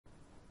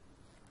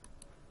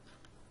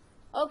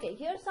Okay,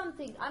 here's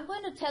something. I'm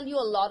going to tell you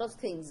a lot of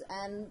things,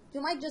 and you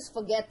might just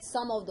forget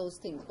some of those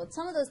things, but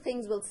some of those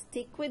things will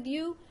stick with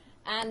you,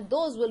 and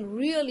those will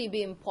really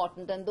be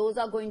important, and those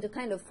are going to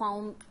kind of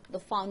form the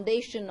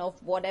foundation of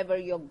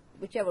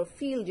whichever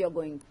field you're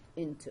going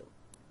into.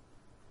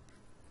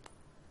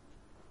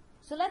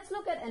 So let's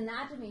look at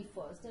anatomy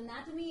first.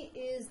 Anatomy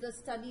is the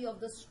study of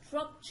the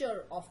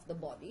structure of the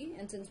body,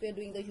 and since we're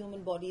doing the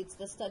human body, it's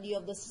the study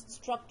of the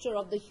structure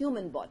of the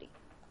human body.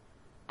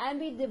 And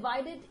we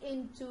divide it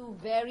into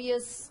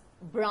various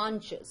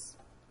branches.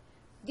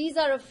 These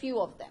are a few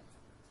of them.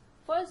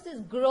 First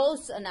is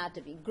gross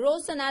anatomy.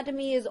 Gross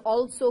anatomy is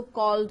also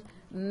called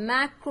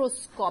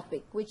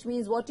macroscopic, which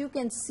means what you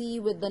can see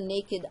with the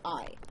naked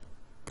eye.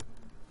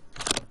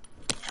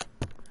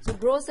 So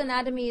gross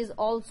anatomy is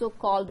also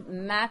called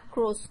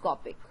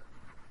macroscopic,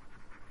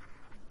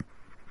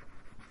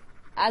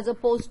 as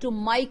opposed to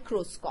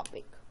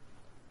microscopic.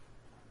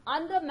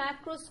 Under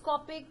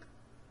macroscopic,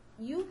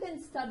 you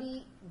can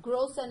study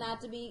gross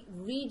anatomy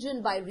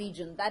region by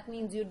region. That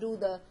means you do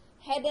the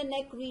head and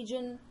neck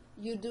region,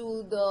 you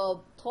do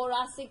the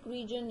thoracic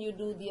region, you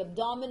do the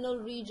abdominal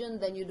region,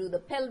 then you do the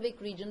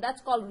pelvic region.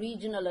 That's called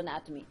regional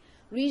anatomy.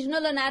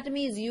 Regional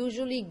anatomy is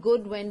usually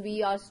good when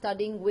we are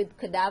studying with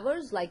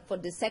cadavers, like for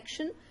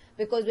dissection,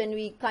 because when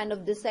we kind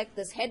of dissect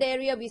this head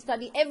area, we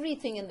study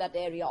everything in that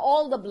area,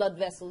 all the blood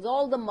vessels,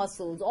 all the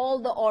muscles, all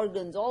the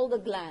organs, all the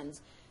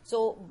glands.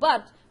 So,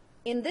 but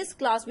in this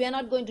class, we are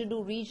not going to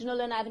do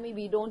regional anatomy.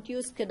 We don't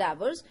use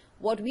cadavers.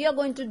 What we are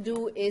going to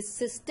do is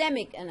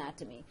systemic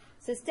anatomy.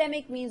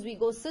 Systemic means we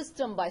go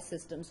system by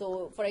system.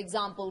 So, for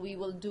example, we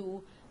will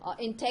do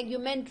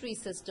integumentary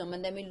system,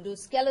 and then we'll do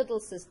skeletal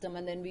system,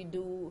 and then we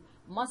do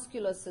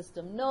muscular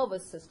system,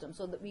 nervous system,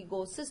 so that we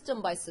go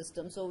system by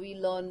system. So we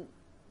learn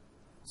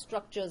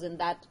structures in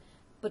that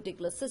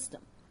particular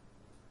system.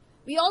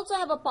 We also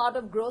have a part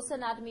of gross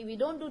anatomy. We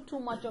don't do too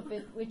much of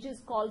it, which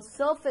is called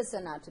surface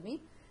anatomy.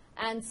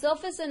 And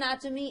surface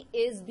anatomy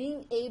is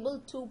being able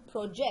to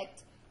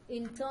project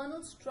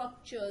internal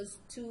structures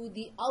to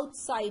the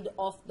outside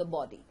of the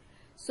body.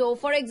 So,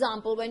 for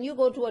example, when you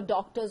go to a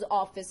doctor's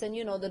office and,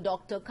 the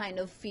doctor kind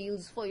of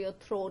feels for your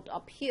throat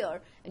up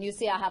here, and you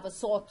say, I have a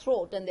sore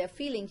throat, and they're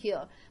feeling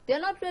here,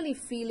 they're not really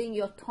feeling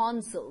your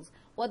tonsils.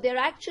 What they're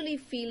actually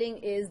feeling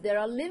is there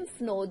are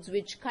lymph nodes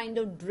which kind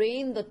of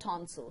drain the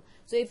tonsil.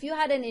 So, if you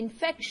had an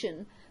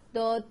infection,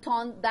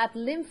 that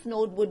lymph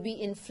node would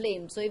be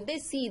inflamed. So, if they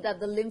see that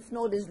the lymph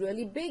node is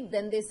really big,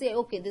 then they say,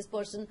 okay, this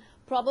person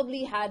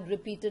probably had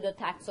repeated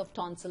attacks of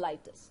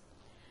tonsillitis.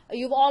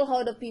 You've all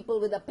heard of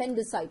people with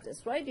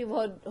appendicitis, right? You've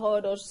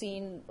heard or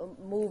seen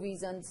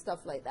movies and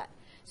stuff like that.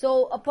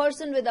 So a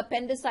person with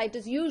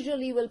appendicitis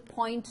usually will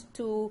point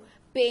to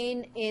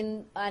pain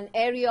in an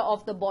area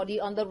of the body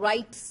on the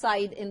right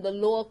side in the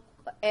lower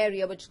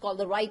area, which is called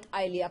the right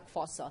iliac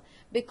fossa.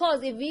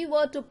 Because if we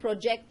were to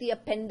project the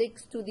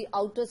appendix to the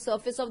outer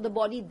surface of the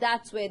body,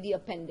 that's where the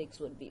appendix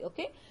would be,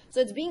 okay?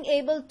 So it's being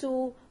able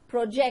to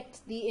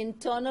project the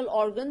internal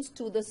organs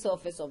to the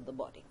surface of the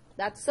body.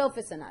 That's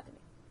surface anatomy.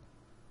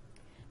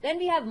 Then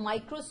we have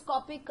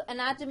microscopic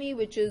anatomy,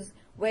 which is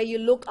where you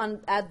look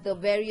at the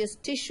various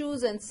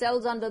tissues and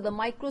cells under the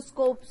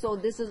microscope. So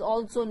this is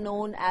also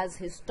known as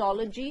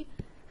histology,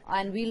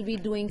 and we'll be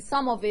doing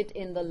some of it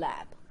in the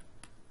lab.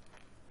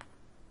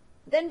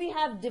 Then we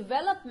have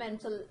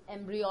developmental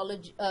anatomy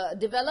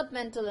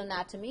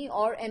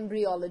or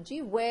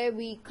embryology, where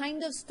we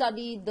kind of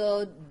study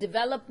the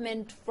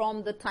development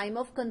from the time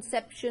of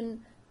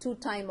conception to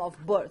time of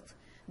birth.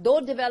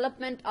 Though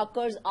development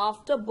occurs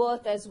after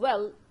birth as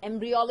well,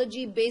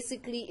 embryology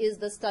basically is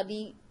the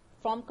study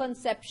from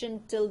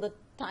conception till the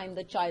time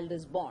the child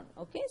is born.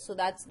 Okay, so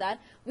that's that.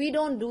 We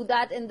don't do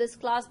that in this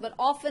class, but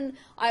often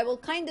I will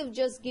kind of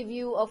just give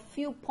you a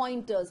few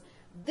pointers.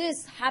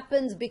 This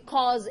happens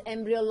because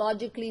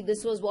embryologically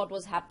this was what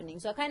was happening.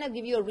 So I kind of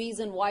give you a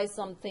reason why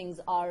some things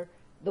are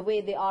the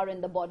way they are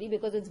in the body,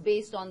 because it's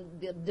based on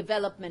the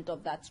development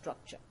of that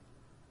structure.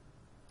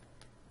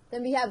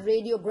 Then we have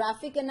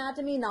radiographic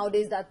anatomy.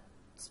 Nowadays,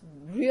 that's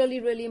really,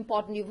 really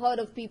important. You've heard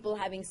of people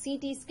having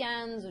CT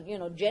scans,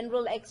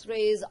 general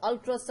X-rays,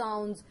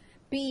 ultrasounds,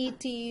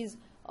 PETs,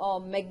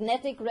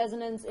 magnetic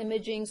resonance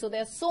imaging. So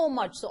there's so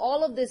much. So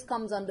all of this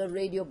comes under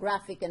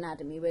radiographic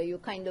anatomy, where you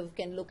kind of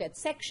can look at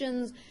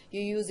sections.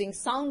 You're using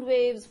sound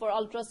waves for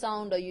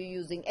ultrasound, or you're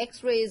using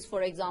X-rays,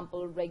 for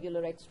example,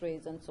 regular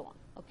X-rays, and so on.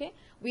 Okay.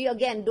 We,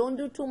 again, don't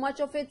do too much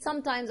of it.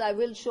 Sometimes I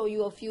will show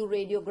you a few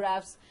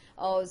radiographs,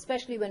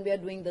 especially when we are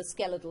doing the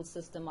skeletal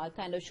system. I'll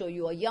kind of show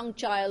you a young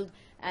child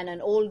and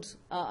an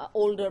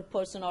older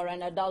person or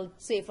an adult,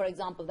 say, for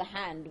example, the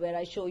hand, where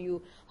I show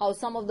you how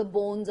some of the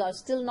bones are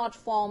still not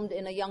formed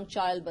in a young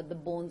child, but the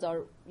bones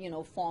are,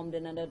 formed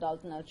in an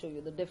adult, and I'll show you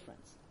the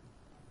difference.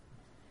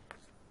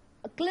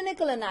 A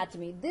clinical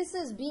anatomy. This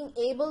is being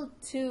able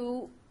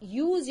to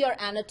use your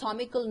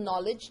anatomical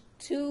knowledge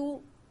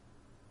to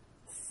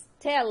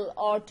tell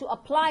or to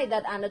apply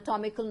that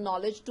anatomical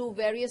knowledge to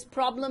various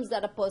problems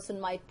that a person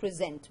might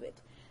present with.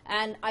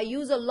 And I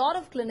use a lot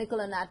of clinical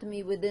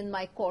anatomy within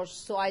my course.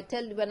 So I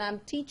tell you, when I'm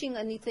teaching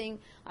anything,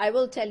 I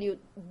will tell you,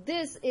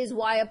 this is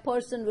why a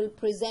person will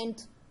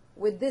present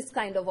with this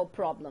kind of a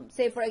problem.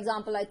 Say, for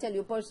example, I tell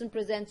you, a person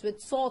presents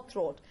with sore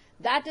throat.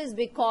 That is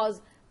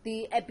because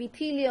the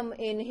epithelium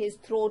in his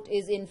throat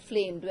is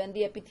inflamed. When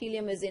the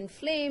epithelium is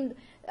inflamed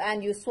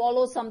and you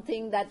swallow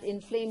something, that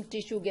inflamed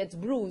tissue gets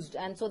bruised,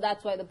 and so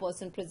that's why the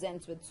person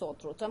presents with sore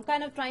throat. So I'm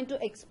kind of trying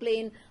to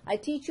explain, I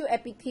teach you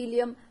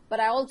epithelium, but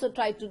I also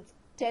try to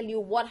tell you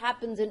what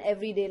happens in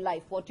everyday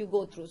life, what you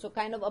go through. So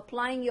kind of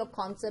applying your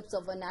concepts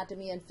of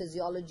anatomy and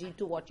physiology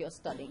to what you're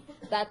studying.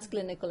 That's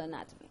clinical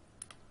anatomy.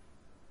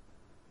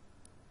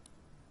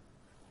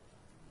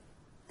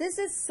 This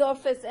is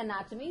surface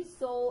anatomy.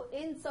 So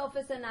in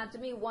surface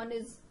anatomy, one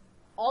is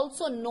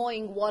also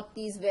knowing what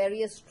these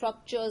various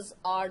structures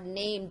are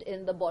named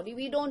in the body.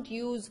 We don't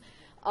use,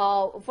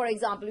 for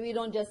example, we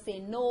don't just say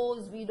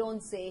nose, we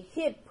don't say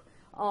hip,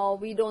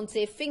 we don't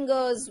say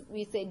fingers,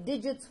 we say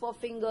digits for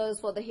fingers.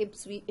 For the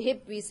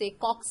hip we say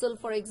coxal,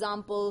 for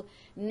example,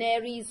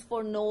 nares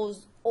for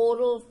nose,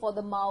 oral for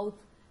the mouth.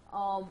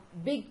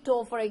 Big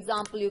toe, for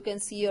example, you can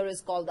see here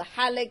is called the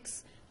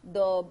hallux.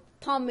 The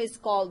thumb is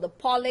called the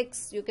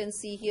pollex. You can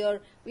see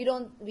here, we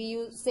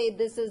say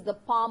this is the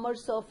palmar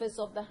surface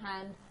of the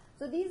hand.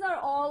 So these are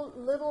all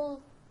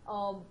little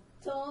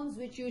terms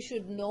which you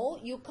should know.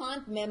 You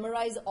can't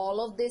memorize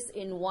all of this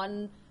in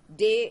one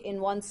day,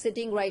 in one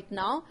sitting right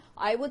now.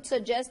 I would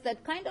suggest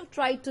that kind of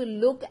try to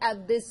look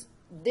at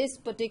this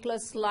particular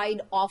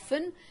slide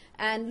often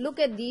and look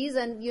at these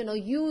and, you know,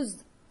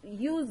 use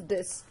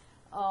this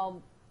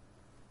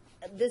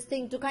this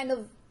thing to kind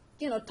of,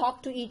 you know,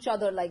 talk to each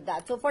other like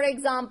that. So for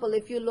example,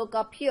 if you look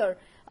up here,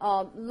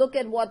 look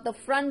at what the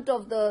front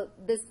of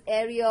this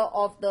area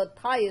of the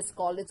thigh is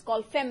called. It's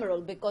called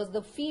femoral because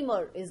the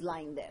femur is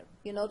lying there.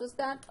 You notice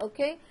that?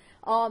 Okay.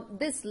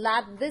 This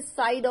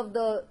side of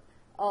the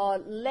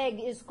leg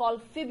is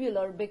called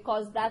fibular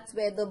because that's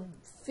where the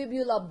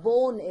fibula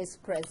bone is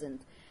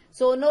present.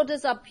 So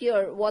notice up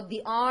here what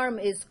the arm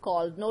is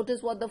called.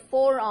 Notice what the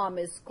forearm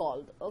is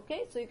called.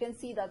 Okay, so you can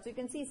see that. So you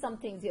can see some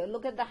things here.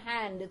 Look at the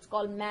hand. It's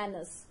called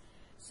manus.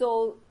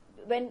 So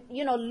when,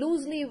 you know,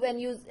 loosely when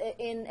you,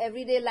 in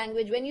everyday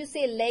language, when you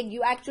say leg,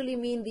 you actually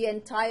mean the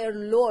entire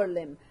lower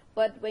limb.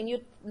 But when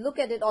you look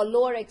at it, or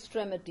lower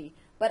extremity.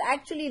 But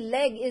actually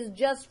leg is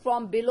just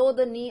from below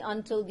the knee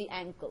until the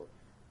ankle.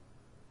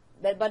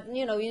 But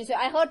you know, you say,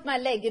 I hurt my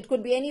leg. It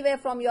could be anywhere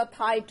from your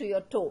thigh to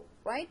your toe,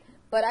 right?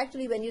 But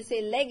actually when you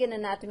say leg in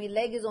anatomy,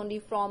 leg is only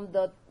from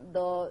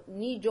the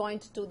knee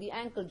joint to the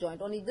ankle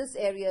joint. Only this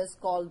area is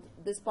called,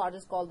 this part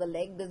is called the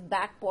leg. This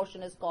back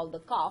portion is called the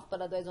calf,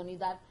 but otherwise only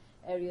that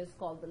area is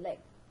called the leg.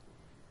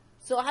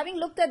 So having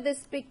looked at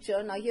this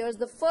picture, now here's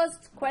the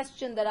first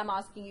question that I'm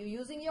asking you.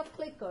 Using your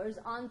clickers,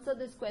 answer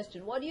this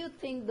question. What do you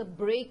think the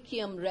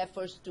brachium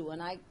refers to?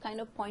 And I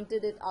kind of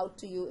pointed it out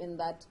to you in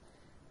that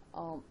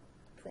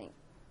thing.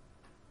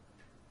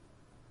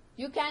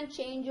 You can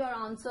change your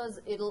answers.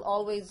 It'll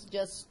always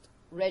just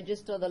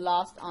register the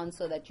last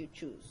answer that you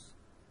choose.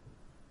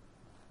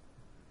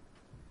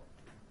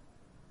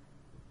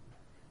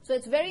 So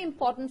it's very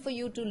important for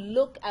you to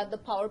look at the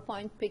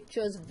PowerPoint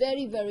pictures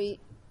very, very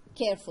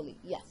carefully.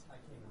 Yes? I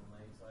came on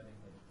late, so I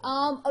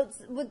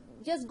didn't get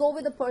it. Just go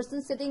with the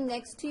person sitting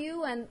next to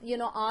you and, you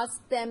know,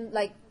 ask them,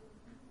 like,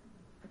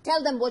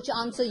 tell them which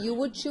answer you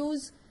would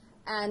choose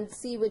and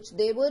see which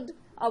they would.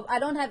 I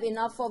don't have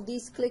enough of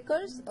these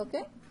clickers,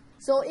 okay?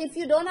 So if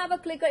you don't have a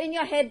clicker in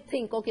your head,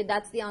 think, okay,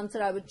 that's the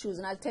answer I would choose.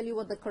 And I'll tell you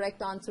what the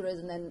correct answer is,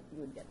 and then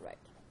you would get right.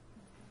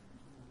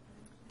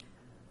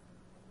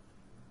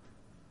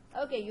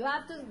 Okay, you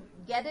have to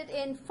get it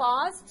in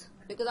fast,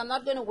 because I'm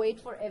not going to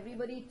wait for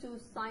everybody to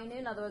sign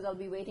in. Otherwise, I'll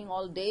be waiting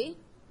all day.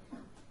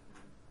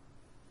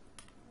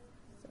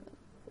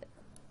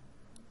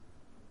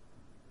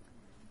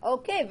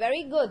 Okay,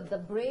 very good. The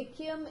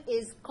brachium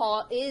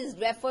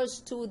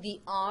refers to the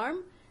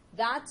arm.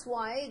 That's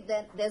why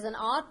there's an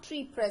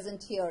artery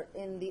present here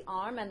in the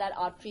arm, and that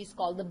artery is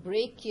called the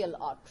brachial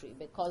artery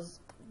because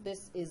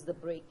this is the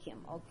brachium,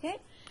 okay?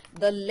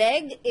 The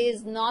leg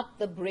is not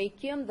the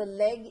brachium. The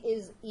leg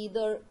is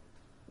either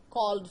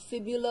called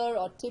fibular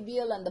or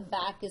tibial, and the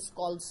back is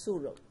called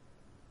sural.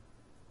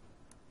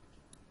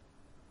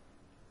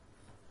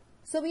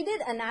 So we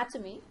did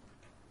anatomy.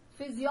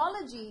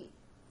 Physiology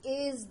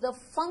is the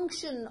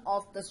function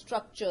of the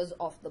structures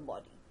of the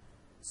body.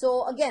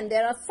 So again,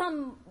 there are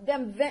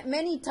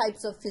many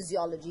types of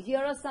physiology. Here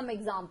are some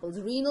examples.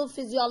 Renal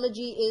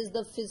physiology is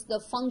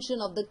the function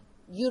of the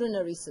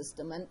urinary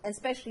system, and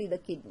especially the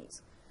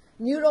kidneys.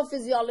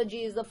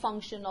 Neurophysiology is the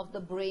function of the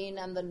brain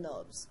and the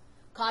nerves.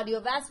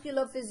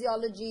 Cardiovascular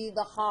physiology,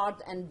 the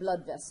heart and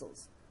blood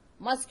vessels.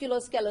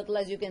 Musculoskeletal,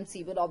 as you can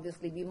see, would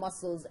obviously be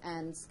muscles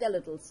and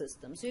skeletal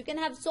systems. So you can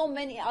have so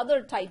many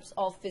other types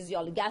of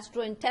physiology.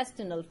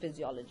 Gastrointestinal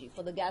physiology,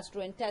 for the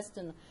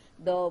gastrointestine,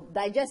 the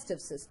digestive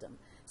system.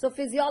 So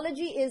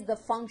physiology is the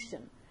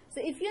function. So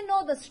if you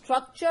know the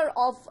structure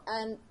of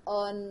an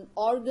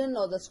organ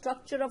or the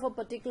structure of a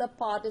particular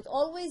part, it's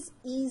always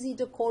easy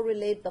to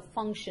correlate the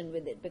function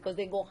with it because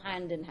they go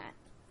hand in hand.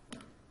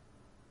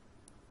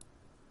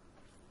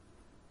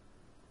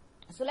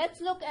 So let's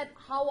look at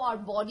how our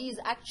body is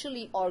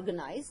actually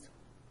organized.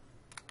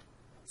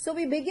 So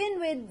we begin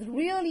with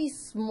really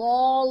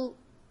small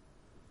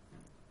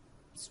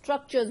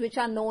structures which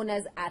are known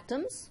as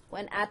atoms.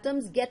 When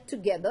atoms get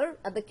together,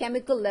 at the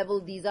chemical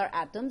level these are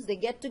atoms, they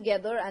get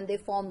together and they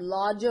form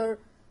larger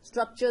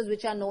structures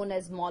which are known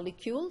as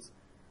molecules.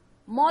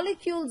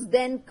 Molecules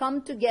then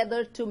come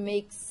together to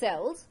make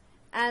cells,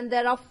 and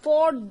there are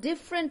 4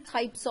 different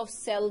types of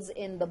cells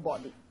in the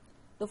body.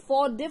 The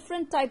 4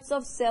 different types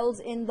of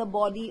cells in the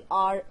body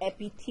are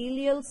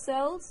epithelial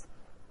cells,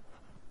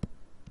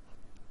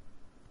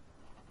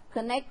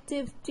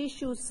 connective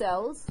tissue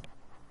cells.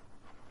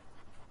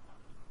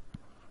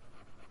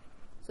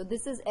 So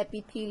this is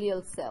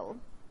epithelial cell.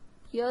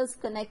 Here's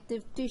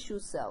connective tissue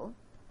cell,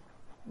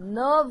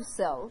 nerve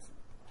cells,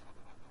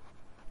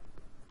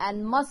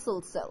 and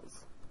muscle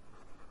cells.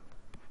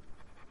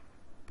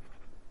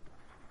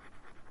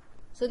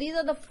 So these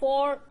are the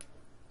 4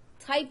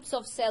 types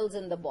of cells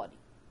in the body.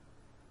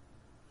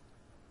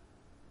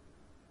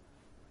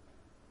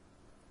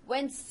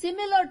 When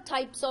similar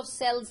types of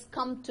cells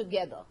come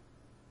together,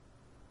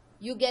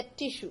 you get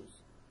tissues.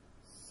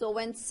 So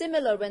when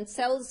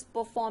cells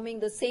performing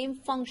the same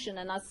function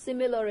and are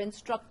similar in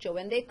structure,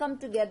 when they come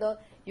together,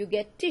 you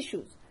get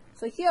tissues.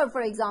 So here,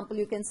 for example,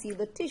 you can see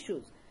the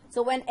tissues.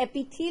 So when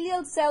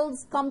epithelial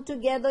cells come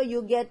together,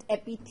 you get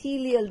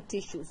epithelial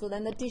tissue. So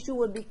then the tissue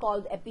would be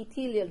called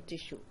epithelial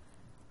tissue.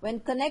 When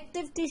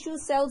connective tissue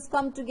cells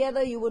come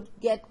together, you would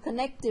get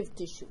connective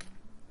tissue.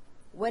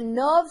 When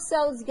nerve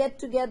cells get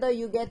together,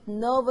 you get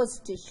nervous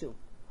tissue.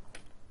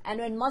 And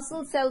when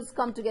muscle cells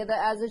come together,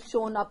 as is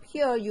shown up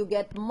here, you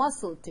get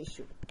muscle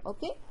tissue.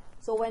 Okay?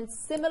 So when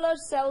similar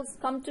cells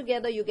come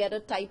together, you get a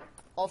type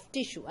of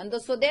tissue. And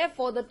so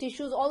therefore, the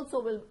tissues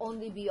also will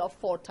only be of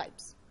 4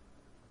 types.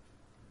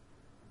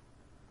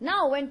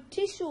 Now, when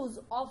tissues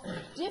of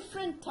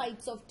different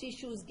types of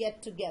tissues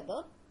get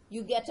together,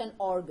 you get an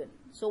organ.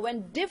 So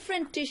when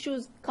different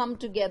tissues come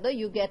together,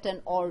 you get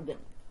an organ.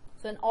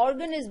 So an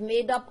organ is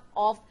made up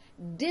of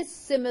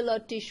dissimilar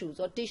tissues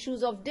or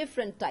tissues of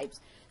different types.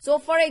 So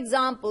for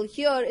example,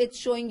 here it's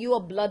showing you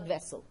a blood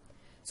vessel.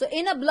 So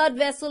in a blood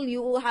vessel,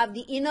 you have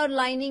the inner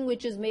lining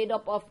which is made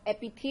up of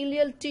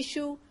epithelial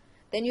tissue.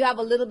 Then you have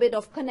a little bit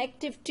of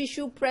connective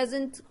tissue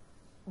present,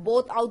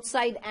 both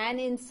outside and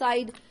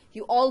inside.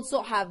 You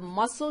also have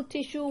muscle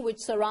tissue which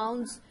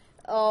surrounds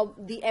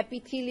the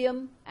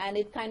epithelium, and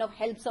it kind of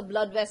helps a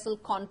blood vessel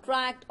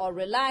contract or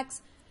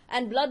relax.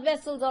 And blood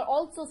vessels are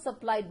also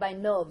supplied by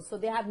nerves, so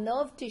they have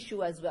nerve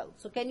tissue as well.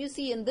 So can you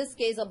see in this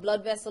case a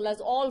blood vessel has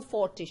all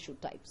 4 tissue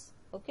types,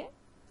 okay?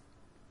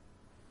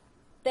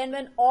 Then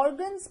when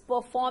organs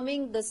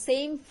performing the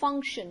same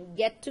function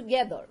get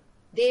together,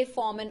 they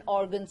form an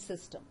organ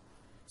system.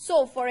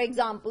 So for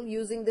example,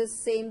 using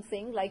this same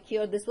thing, like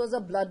here, this was a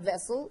blood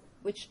vessel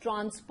which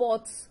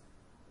transports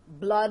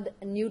blood,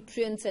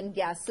 nutrients and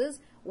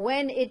gases.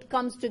 When it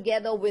comes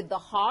together with the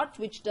heart,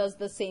 which does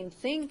the same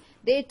thing,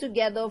 they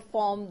together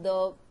form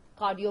the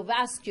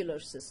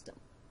cardiovascular system,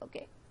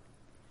 okay?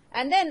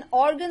 And then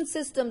organ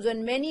systems,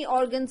 when many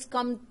organs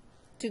come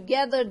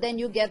together, then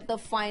you get the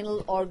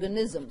final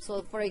organism.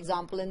 So for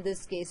example, in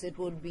this case, it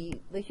would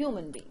be the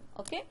human being,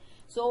 okay?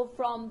 So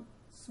from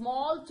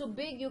small to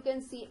big, you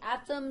can see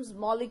atoms,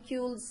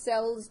 molecules,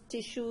 cells,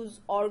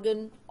 tissues,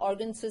 organ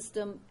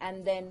system,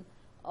 and then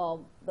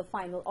the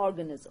final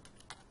organism.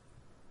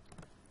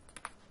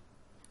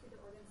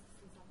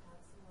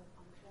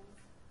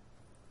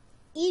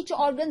 Each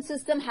organ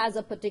system has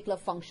a particular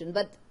function,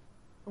 but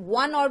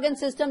one organ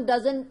system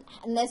doesn't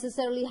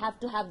necessarily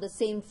have to have the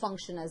same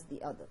function as the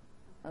other.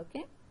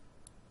 Okay?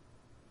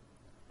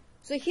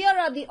 So here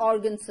are the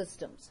organ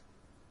systems.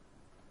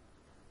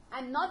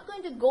 I'm not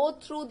going to go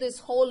through this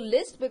whole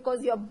list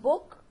because your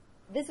book,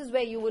 this is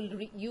where you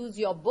will use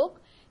your book.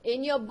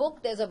 In your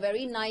book, there's a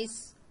very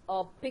nice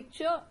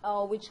picture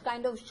which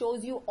kind of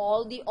shows you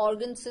all the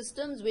organ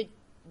systems with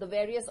the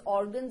various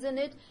organs in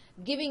it,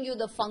 giving you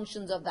the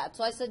functions of that.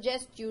 So I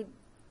suggest you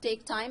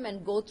take time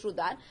and go through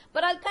that.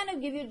 But I'll kind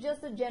of give you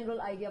just a general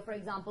idea. For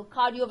example,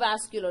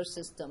 cardiovascular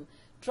system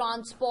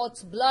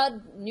transports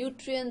blood,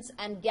 nutrients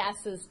and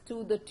gases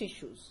to the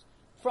tissues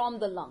from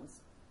the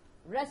lungs.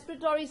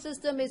 Respiratory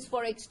system is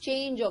for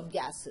exchange of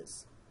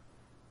gases.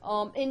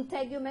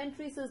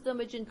 Integumentary system,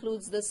 which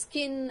includes the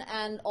skin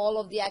and all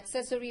of the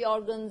accessory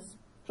organs,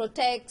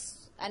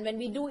 protects. And when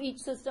we do each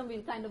system,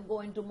 we'll kind of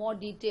go into more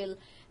detail.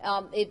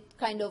 It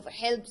kind of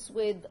helps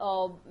with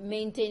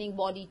maintaining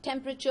body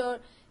temperature.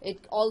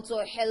 It also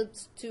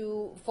helps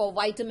for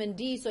vitamin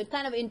D, so it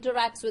kind of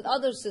interacts with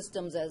other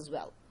systems as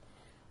well.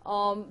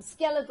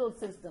 Skeletal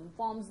system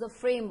forms the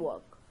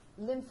framework.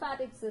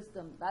 Lymphatic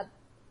system, that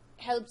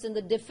helps in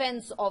the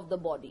defense of the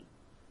body.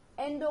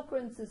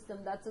 Endocrine system,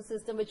 that's a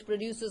system which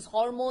produces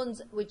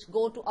hormones which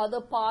go to other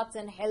parts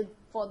and help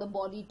for the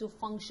body to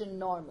function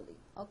normally.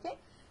 Okay?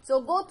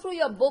 So go through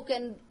your book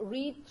and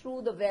read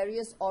through the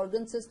various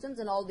organ systems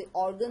and all the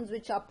organs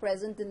which are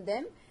present in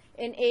them.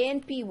 In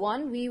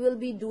ANP1, we will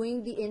be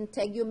doing the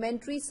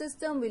integumentary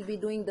system, we'll be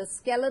doing the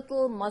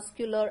skeletal,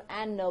 muscular,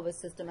 and nervous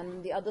system. And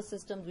in the other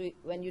systems,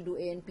 when you do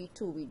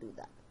ANP2, we do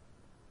that.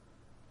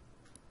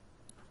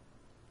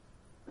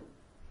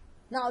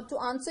 Now, to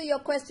answer your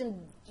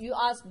question, you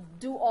asked,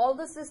 do all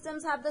the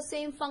systems have the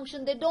same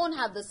function? They don't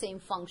have the same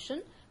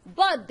function,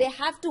 but they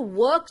have to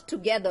work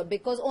together,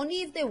 because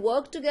only if they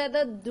work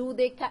together do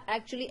they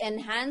actually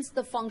enhance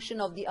the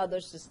function of the other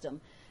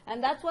system.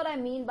 And that's what I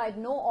mean by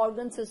no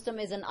organ system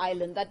is an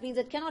island. That means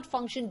it cannot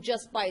function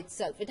just by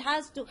itself. It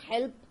has to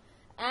help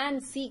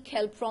and seek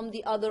help from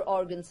the other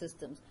organ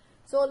systems.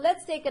 So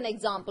let's take an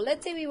example.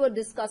 Let's say we were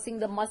discussing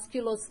the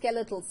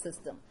musculoskeletal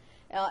system.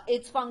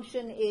 Its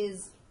function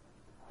is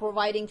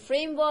providing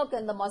framework,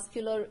 and the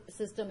muscular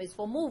system is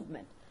for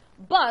movement.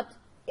 But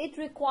it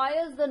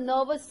requires the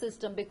nervous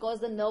system,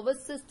 because the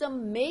nervous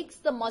system makes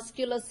the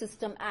muscular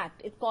system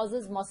act. It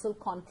causes muscle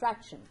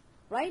contraction,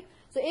 right?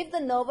 So if the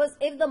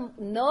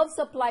nerve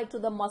supply to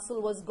the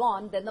muscle was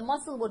gone, then the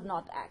muscle would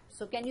not act.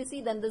 So can you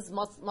see, then this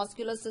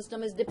muscular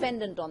system is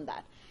dependent on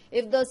that.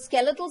 If the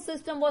skeletal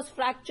system was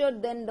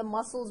fractured, then the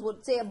muscles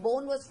would, say a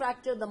bone was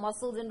fractured, the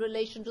muscles in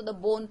relation to the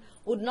bone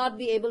would not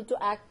be able to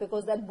act,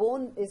 because that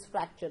bone is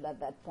fractured at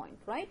that point,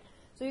 right?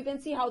 So you can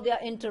see how they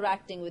are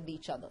interacting with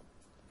each other.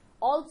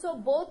 Also,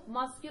 both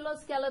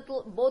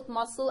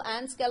muscle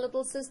and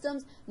skeletal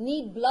systems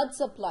need blood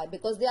supply,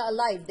 because they are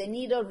alive. They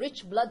need a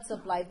rich blood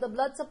supply. If the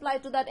blood supply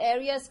to that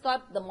area is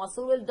cut, the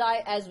muscle will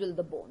die, as will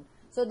the bone.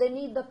 So they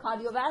need the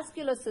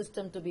cardiovascular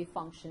system to be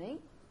functioning.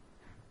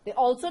 They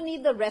also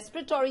need the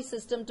respiratory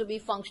system to be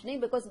functioning,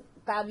 because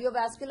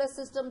cardiovascular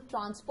system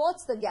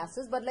transports the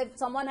gases, but if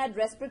someone had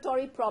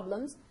respiratory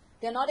problems,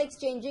 they're not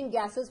exchanging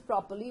gases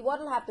properly, what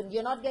will happen?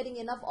 You're not getting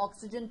enough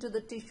oxygen to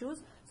the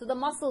tissues, so the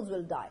muscles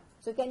will die.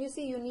 So can you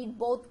see, you need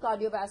both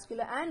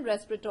cardiovascular and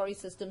respiratory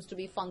systems to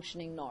be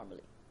functioning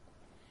normally.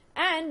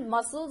 And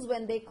muscles,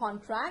 when they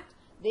contract,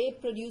 they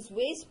produce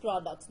waste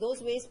products.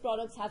 Those waste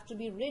products have to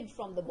be rid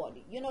from the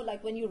body. You know,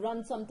 like when you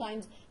run,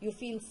 sometimes you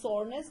feel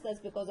soreness. That's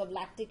because of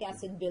lactic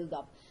acid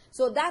buildup.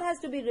 So that has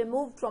to be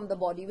removed from the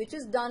body, which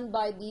is done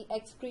by the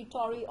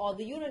excretory or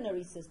the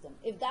urinary system.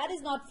 If that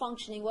is not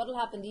functioning, what will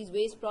happen? These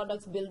waste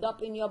products build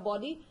up in your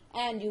body,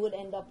 and you would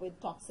end up with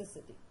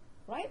toxicity,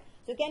 right?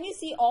 So can you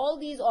see, all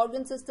these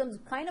organ systems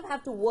kind of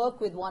have to work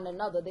with one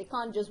another. They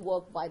can't just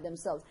work by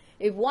themselves.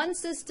 If one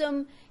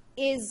system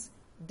is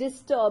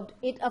disturbed,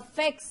 it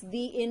affects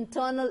the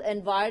internal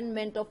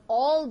environment of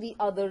all the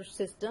other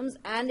systems,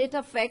 and it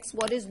affects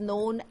what is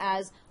known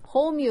as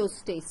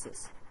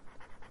homeostasis.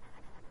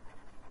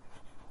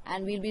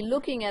 And we'll be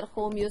looking at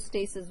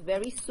homeostasis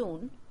very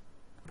soon.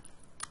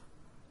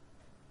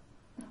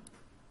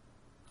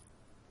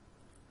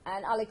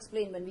 And I'll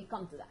explain when we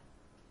come to that.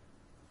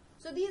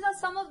 So these are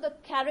some of the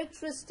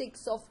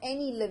characteristics of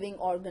any living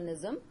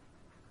organism.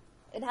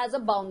 It has a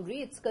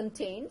boundary, it's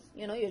contained,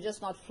 you know, you're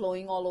just not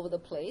flowing all over the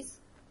place.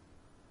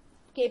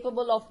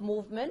 Capable of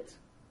movement,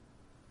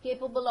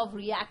 capable of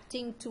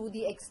reacting to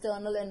the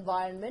external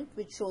environment,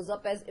 which shows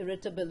up as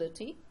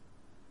irritability.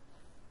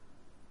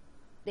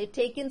 They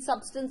take in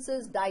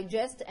substances,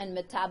 digest and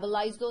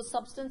metabolize those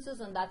substances,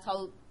 and that's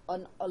how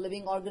a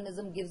living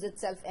organism gives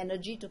itself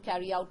energy to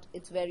carry out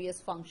its various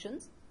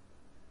functions.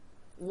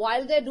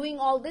 While they're doing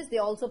all this, they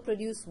also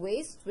produce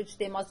waste, which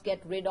they must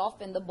get rid of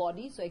in the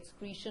body, so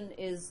excretion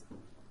is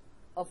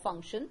a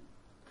function.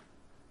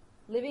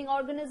 Living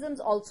organisms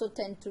also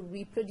tend to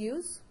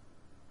reproduce,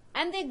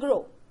 and they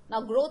grow.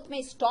 Now, growth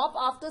may stop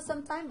after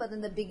some time, but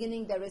in the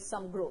beginning there is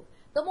some growth.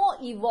 The more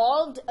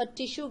evolved a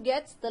tissue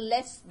gets, the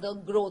less the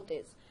growth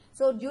is.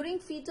 So during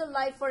fetal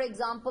life, for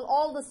example,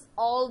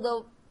 all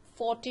the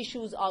 4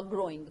 tissues are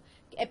growing: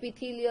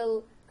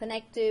 epithelial,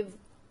 connective,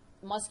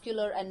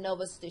 muscular, and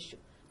nervous tissue.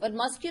 But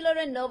muscular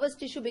and nervous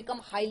tissue become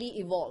highly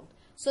evolved.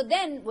 So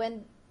then,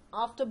 when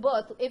after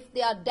birth, if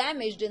they are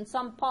damaged in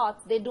some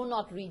parts, they do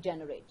not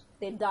regenerate.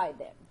 They die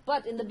there.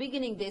 But in the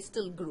beginning, they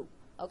still grew.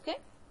 Okay?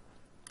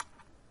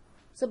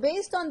 So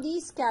based on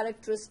these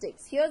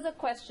characteristics, here's a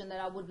question that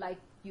I would like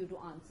you to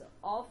answer.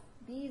 Of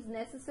these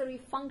necessary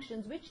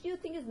functions, which do you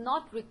think is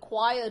not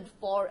required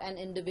for an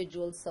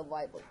individual's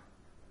survival?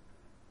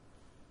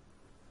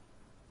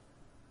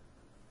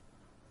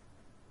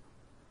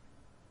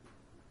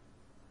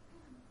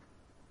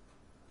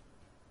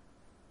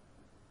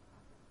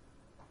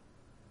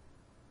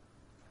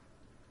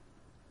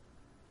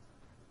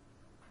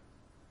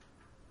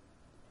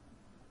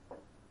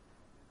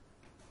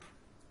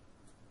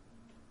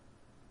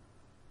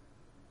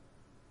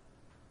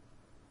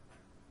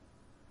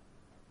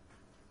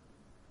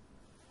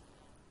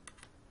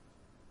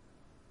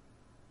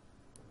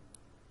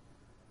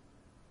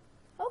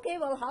 Okay,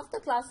 well, half the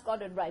class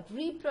got it right.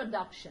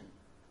 Reproduction.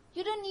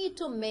 You don't need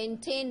to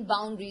maintain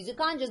boundaries. You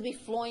can't just be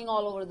flowing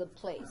all over the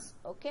place,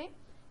 okay?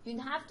 You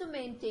have to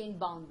maintain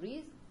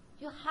boundaries.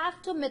 You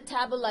have to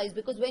metabolize,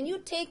 because when you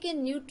take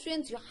in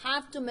nutrients, you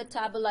have to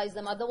metabolize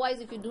them. Otherwise,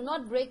 if you do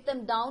not break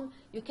them down,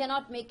 you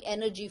cannot make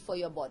energy for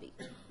your body.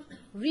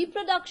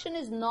 Reproduction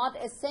is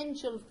not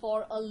essential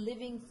for a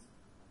living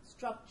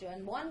structure.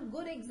 And one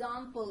good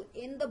example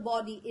in the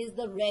body is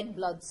the red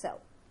blood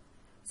cell.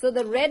 So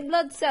the red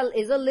blood cell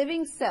is a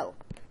living cell.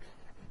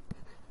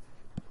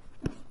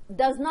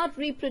 Does not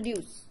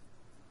reproduce.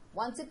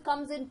 Once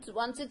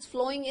it's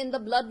flowing in the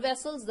blood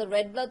vessels, the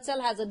red blood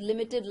cell has a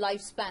limited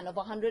lifespan of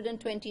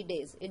 120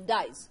 days. It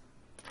dies.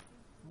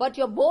 But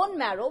your bone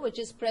marrow, which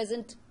is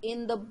present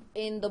in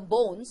the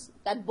bones,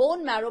 that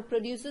bone marrow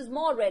produces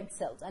more red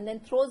cells and then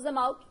throws them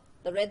out.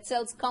 The red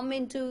cells come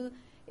into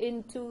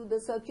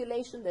the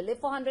circulation, they live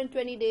for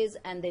 120 days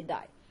and they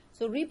die.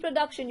 So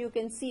reproduction, you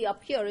can see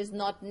up here, is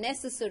not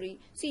necessary.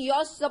 See,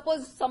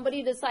 suppose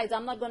somebody decides,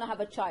 I'm not going to have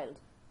a child.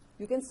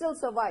 You can still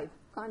survive,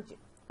 can't you?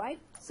 Right?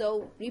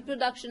 So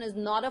reproduction is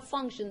not a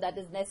function that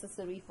is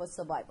necessary for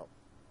survival.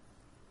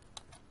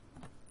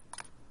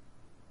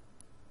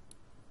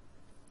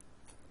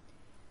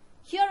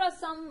 Here are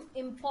some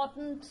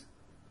important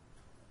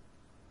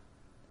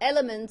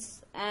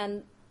elements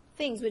and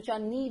things which are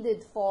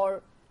needed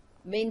for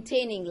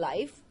maintaining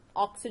life.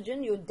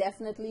 Oxygen, you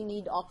definitely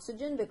need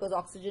oxygen, because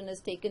oxygen is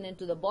taken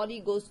into the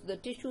body, goes to the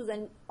tissues,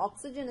 and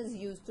oxygen is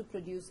used to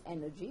produce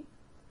energy.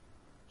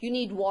 You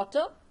need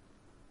water,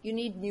 you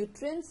need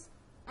nutrients,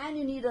 and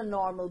you need a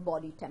normal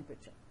body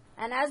temperature.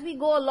 And as we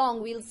go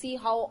along, we'll see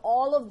how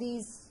all of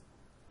these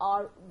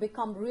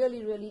become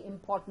really, really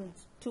important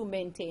to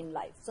maintain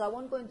life. So I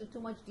won't go into too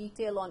much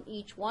detail on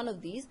each one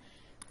of these,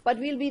 but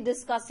we'll be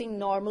discussing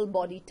normal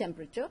body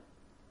temperature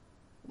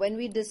when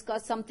we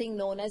discuss something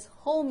known as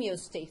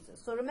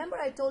homeostasis. So remember,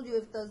 I told you,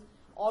 if the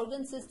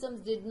organ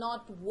systems did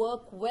not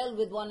work well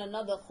with one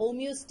another,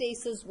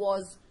 homeostasis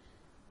was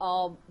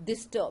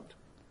disturbed.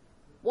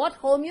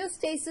 What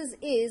homeostasis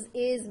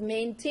is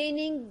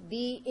maintaining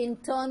the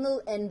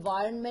internal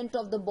environment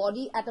of the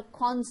body at a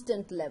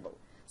constant level.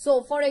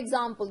 So, for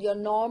example, your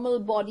normal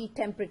body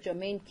temperature,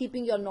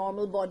 keeping your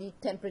normal body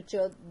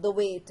temperature the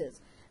way it is.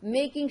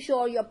 Making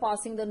sure you're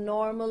passing the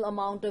normal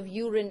amount of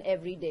urine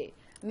every day.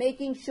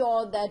 Making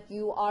sure that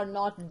you are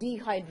not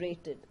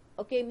dehydrated.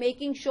 Okay,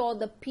 making sure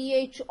the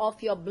pH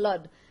of your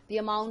blood, the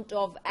amount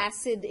of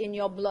acid in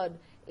your blood,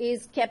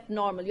 is kept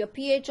normal. Your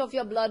pH of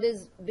your blood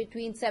is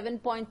between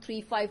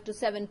 7.35 to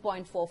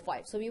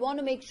 7.45. So we want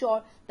to make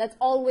sure that's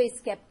always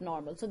kept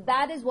normal. So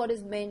that is what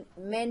is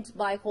meant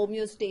by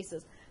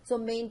homeostasis. So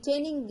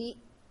maintaining the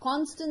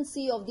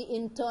constancy of the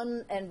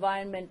internal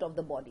environment of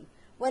the body.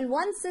 When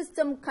one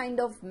system kind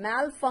of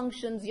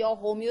malfunctions, your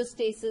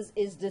homeostasis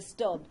is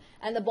disturbed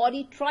and the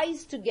body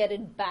tries to get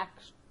it back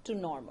to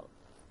normal.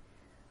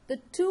 The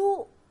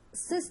two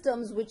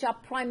systems which are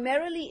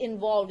primarily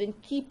involved in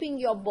keeping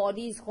your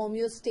body's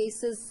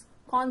homeostasis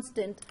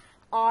constant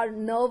are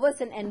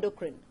nervous and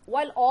endocrine.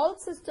 While all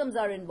systems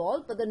are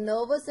involved, but the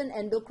nervous and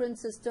endocrine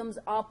systems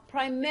are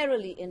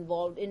primarily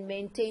involved in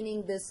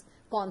maintaining this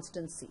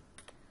constancy.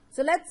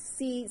 So let's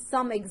see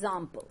some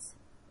examples.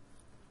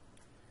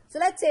 So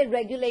let's say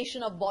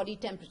regulation of body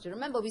temperature.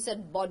 Remember, we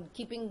said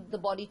keeping the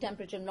body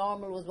temperature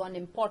normal was one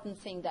important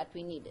thing that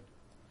we needed.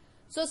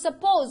 So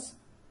suppose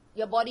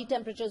your body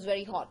temperature is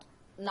very hot.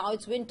 Now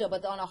it's winter,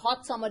 but on a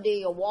hot summer day,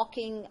 you're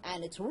walking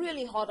and it's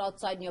really hot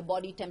outside and your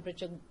body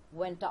temperature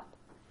went up.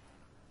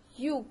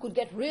 You could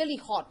get really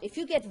hot. If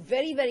you get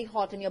very, very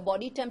hot and your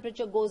body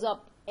temperature goes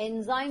up,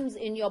 enzymes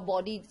in your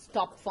body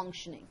stop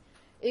functioning.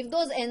 If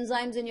those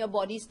enzymes in your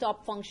body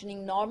stop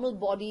functioning, normal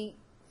body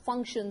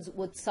functions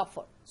would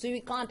suffer. So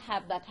you can't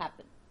have that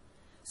happen.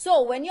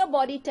 So when your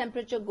body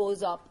temperature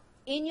goes up,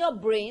 in your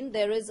brain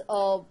there is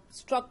a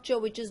structure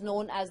which is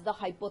known as the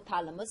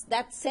hypothalamus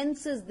that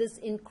senses this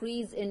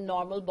increase in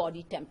normal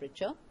body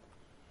temperature.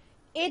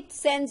 It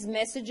sends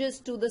messages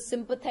to the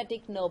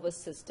sympathetic nervous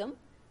system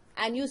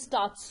and you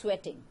start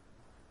sweating.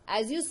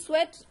 As you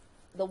sweat,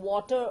 the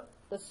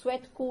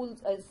sweat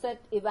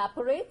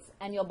evaporates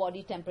and your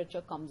body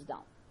temperature comes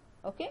down.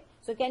 Okay,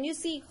 so can you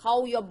see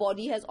how your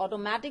body has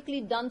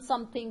automatically done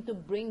something to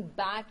bring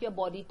back your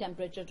body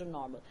temperature to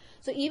normal?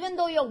 So even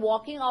though you're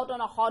walking out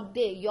on a hot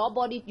day,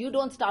 you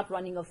don't start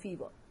running a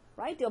fever,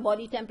 right? Your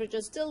body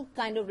temperature still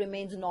kind of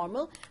remains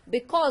normal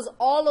because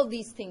all of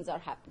these things are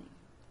happening.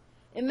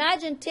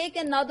 Imagine, take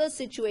another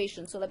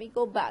situation. So let me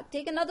go back.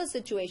 Take another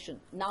situation.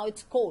 Now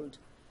it's cold.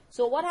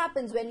 So what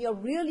happens when you're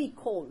really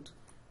cold?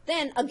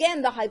 Then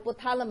again the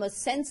hypothalamus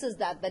senses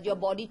that your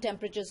body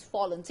temperature has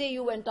fallen. Say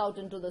you went out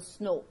into the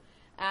snow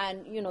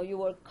and you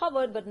were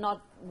covered but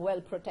not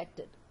well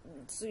protected.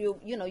 So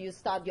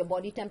your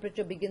body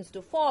temperature begins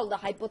to fall. The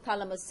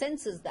hypothalamus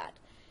senses that.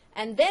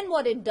 And then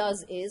what it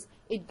does is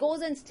it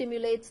goes and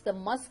stimulates the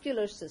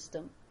muscular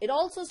system. It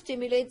also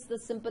stimulates the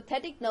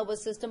sympathetic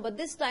nervous system, but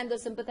this time the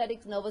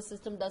sympathetic nervous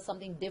system does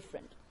something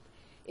different.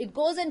 It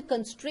goes and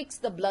constricts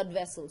the blood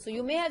vessels. So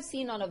you may have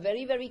seen on a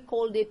very, very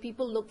cold day,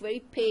 people look very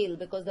pale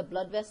because the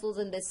blood vessels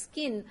in their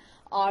skin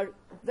are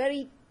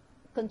very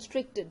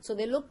constricted. So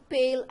they look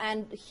pale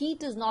and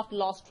heat is not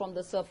lost from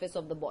the surface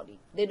of the body.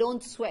 They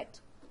don't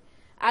sweat.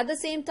 At the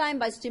same time,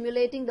 by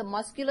stimulating the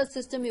muscular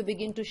system, you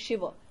begin to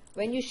shiver.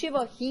 When you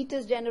shiver, heat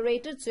is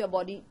generated, so your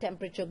body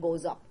temperature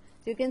goes up.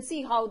 So you can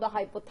see how the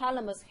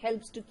hypothalamus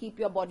helps to keep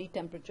your body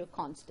temperature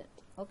constant.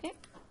 Okay?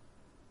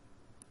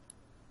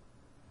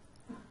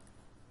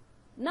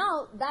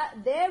 Now,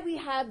 there we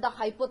have the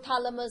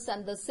hypothalamus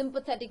and the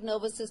sympathetic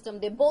nervous system.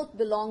 They both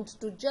belonged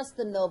to just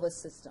the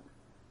nervous system.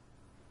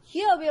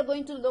 Here we are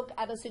going to look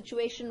at a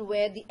situation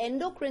where the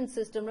endocrine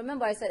system,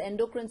 remember I said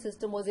endocrine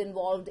system was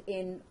involved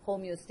in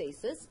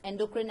homeostasis,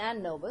 endocrine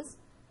and nervous.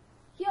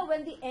 Here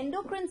when the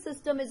endocrine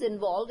system is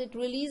involved, it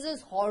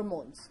releases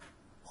hormones.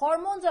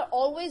 Hormones are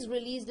always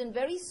released in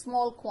very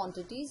small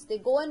quantities. They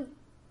go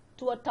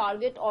into a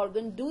target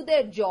organ, do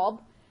their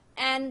job,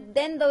 and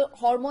then the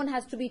hormone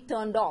has to be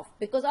turned off,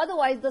 because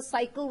otherwise the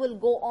cycle will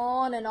go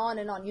on and on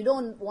and on. You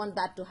don't want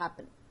that to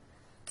happen.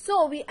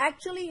 So we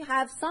actually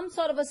have some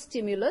sort of a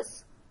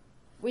stimulus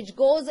which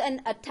goes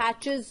and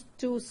attaches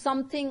to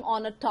something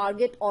on a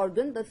target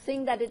organ. The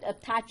thing that it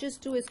attaches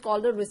to is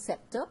called a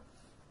receptor.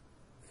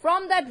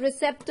 From that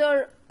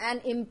receptor, an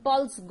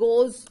impulse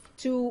goes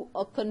to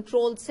a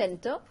control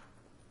center.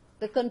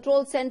 The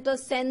control center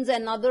sends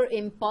another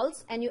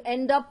impulse, and you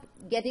end up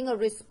getting a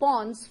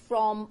response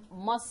from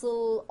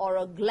muscle or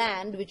a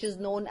gland, which is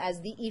known as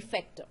the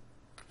effector.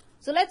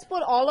 So let's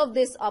put all of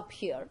this up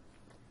here.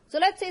 So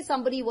let's say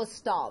somebody was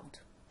starved.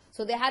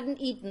 So they hadn't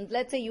eaten.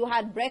 Let's say you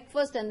had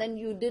breakfast and then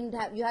you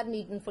hadn't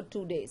eaten for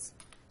 2 days.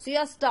 So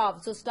you're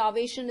starved. So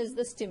starvation is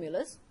the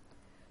stimulus.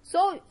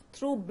 So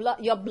through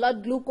your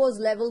blood glucose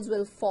levels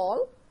will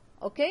fall.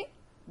 Okay?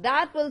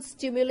 That will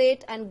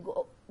stimulate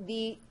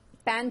the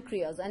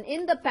pancreas. And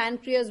in the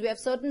pancreas, we have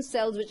certain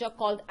cells which are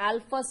called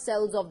alpha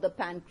cells of the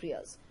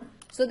pancreas.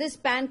 So this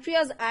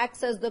pancreas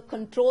acts as the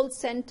control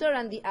center,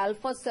 and the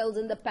alpha cells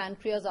in the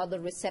pancreas are the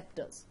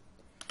receptors.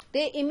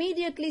 They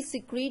immediately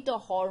secrete a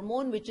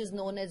hormone which is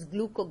known as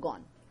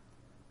glucagon.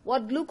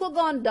 What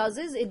glucagon does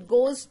is it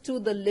goes to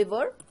the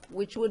liver,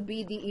 which would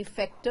be the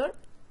effector.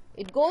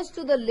 It goes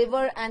to the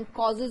liver and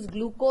causes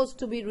glucose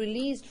to be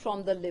released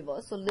from the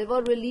liver. So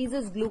liver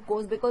releases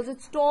glucose because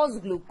it stores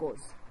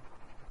glucose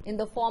in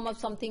the form of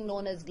something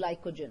known as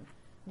glycogen.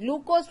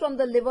 Glucose from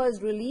the liver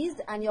is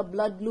released and your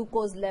blood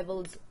glucose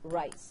levels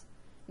rise.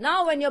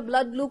 Now when your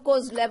blood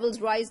glucose levels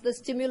rise, the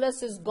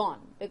stimulus is gone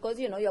because,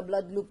 your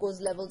blood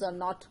glucose levels are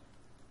not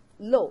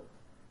low.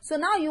 So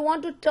now you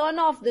want to turn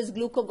off this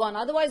glucagon.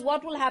 Otherwise,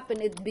 what will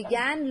happen? It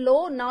began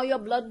low, now your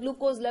blood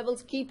glucose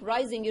levels keep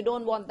rising. You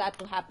don't want that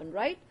to happen,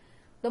 right?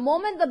 The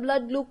moment the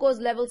blood glucose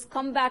levels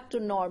come back to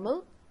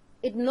normal,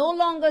 it no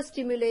longer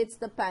stimulates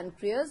the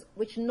pancreas,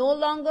 which no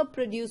longer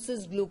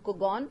produces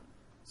glucagon.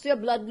 So your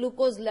blood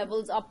glucose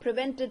levels are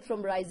prevented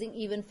from rising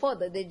even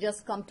further. They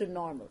just come to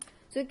normal.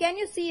 So can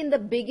you see in the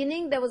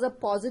beginning there was a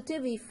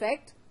positive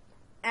effect,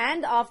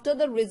 and after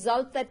the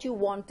result that you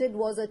wanted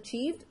was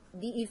achieved,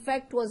 the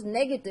effect was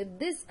negative.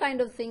 This kind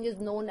of thing is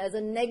known as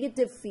a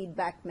negative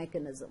feedback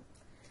mechanism.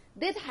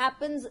 This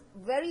happens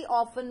very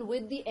often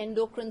with the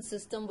endocrine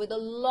system, with a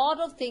lot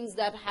of things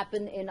that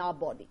happen in our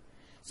body.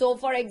 So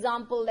for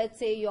example, let's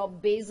say your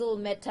basal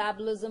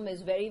metabolism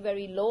is very,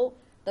 very low.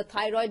 The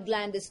thyroid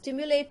gland is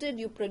stimulated,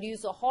 you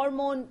produce a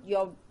hormone,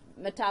 your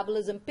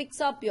metabolism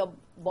picks up, your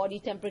body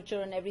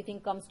temperature and everything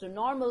comes to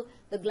normal,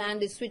 the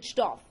gland is switched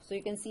off. So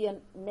you can see a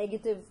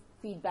negative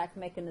feedback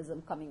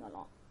mechanism coming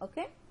along.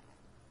 Okay?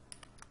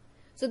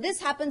 So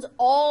this happens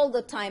all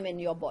the time in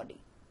your body.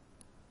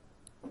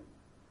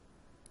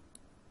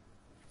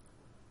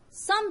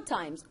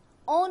 Sometimes,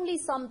 only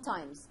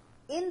sometimes,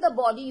 in the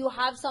body you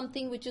have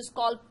something which is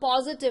called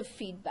positive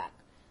feedback.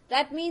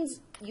 That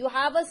means you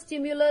have a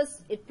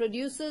stimulus, it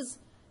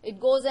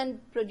goes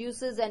and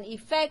produces an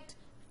effect,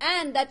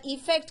 and that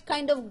effect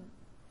kind of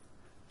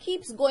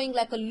keeps going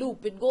like a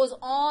loop. It goes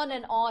on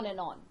and on and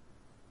on.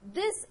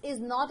 This is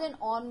not an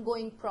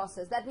ongoing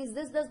process. That means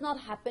this does not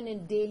happen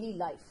in daily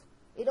life.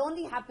 It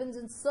only happens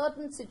in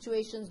certain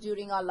situations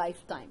during our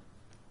lifetime.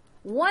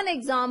 One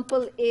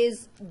example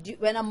is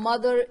when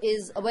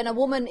a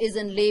woman is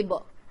in labor.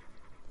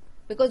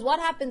 Because what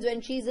happens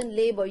when she's in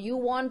labor, you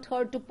want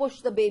her to push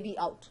the baby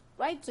out,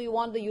 right? So you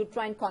want the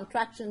uterine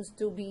contractions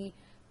to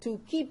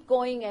keep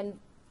going, and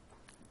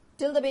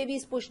till the baby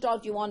is pushed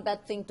out, you want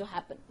that thing to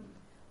happen.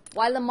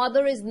 While the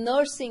mother is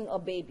nursing a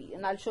baby,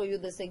 and I'll show you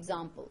this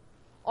example.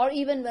 Or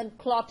even when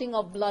clotting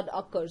of blood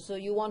occurs. So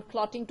you want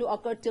clotting to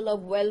occur till a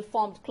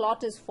well-formed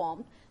clot is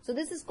formed. So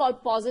this is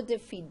called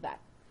positive feedback.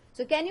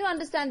 So can you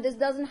understand this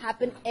doesn't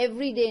happen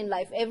every day in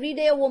life? Every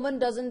day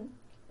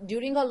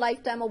during her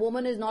lifetime, a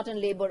woman is not in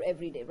labor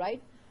every day,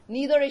 right?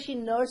 Neither is she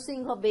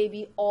nursing her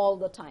baby all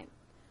the time.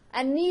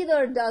 And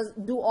neither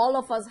do all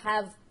of us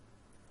have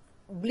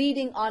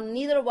bleeding on,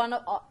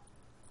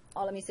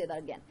 let me say that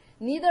again.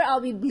 Neither are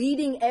we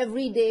bleeding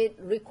every day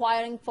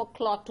requiring for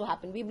clot to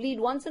happen. We bleed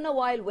once in a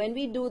while. When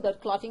we do, the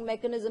clotting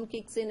mechanism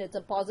kicks in. It's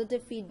a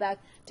positive feedback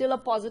till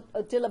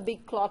a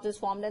big clot is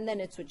formed, and then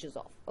it switches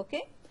off.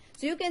 Okay?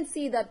 So you can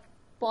see that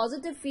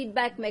positive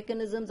feedback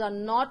mechanisms are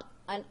not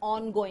an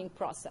ongoing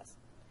process.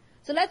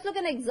 So let's look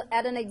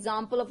at an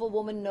example of a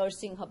woman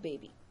nursing her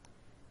baby.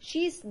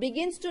 she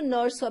begins to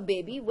nurse her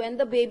baby. When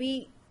the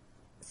baby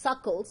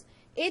suckles,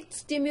 it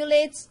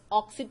stimulates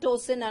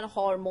oxytocin and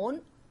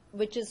hormone,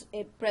 which is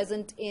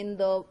present in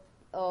the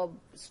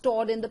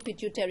stored in the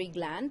pituitary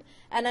gland,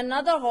 and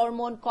another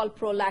hormone called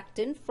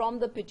prolactin from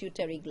the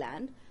pituitary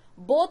gland.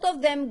 Both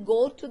of them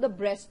go to the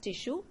breast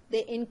tissue.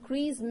 They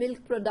increase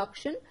milk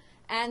production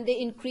and they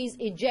increase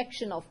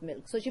ejection of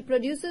milk. So she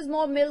produces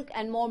more milk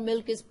and more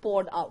milk is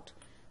poured out.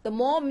 The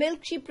more milk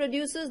she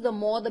produces, the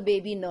more the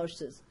baby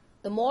nurses.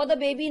 The more the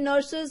baby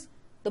nurses,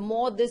 the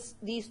more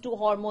these two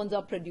hormones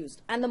are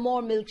produced and the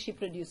more milk she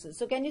produces.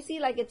 So can you see,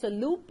 like, it's a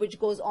loop which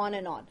goes on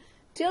and on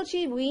till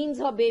she weans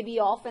her baby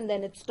off and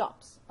then it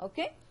stops.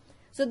 Okay?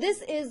 So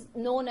this is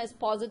known as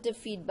positive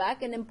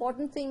feedback. An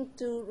important thing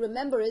to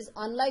remember is,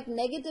 unlike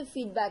negative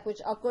feedback,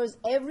 which occurs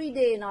every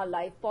day in our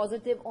life,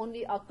 positive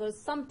only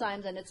occurs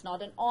sometimes and it's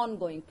not an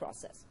ongoing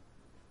process.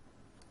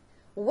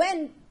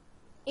 When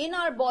in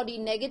our body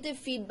negative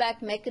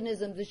feedback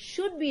mechanisms, it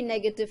should be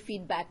negative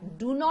feedback,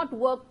 do not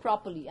work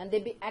properly and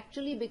they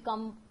actually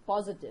become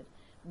positive,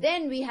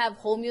 then we have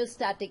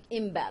homeostatic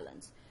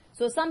imbalance.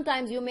 So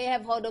sometimes you may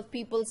have heard of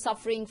people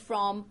suffering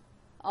from,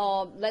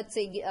 let's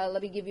say,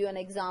 let me give you an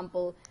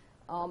example.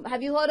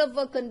 Have you heard of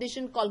a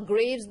condition called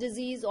Graves'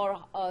 disease or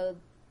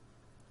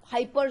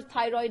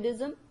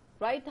hyperthyroidism,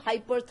 right?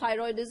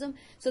 Hyperthyroidism.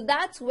 So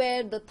that's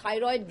where the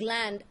thyroid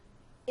gland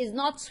is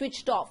not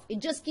switched off. It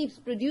just keeps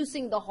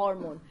producing the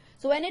hormone.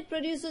 So when it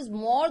produces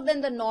more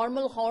than the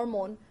normal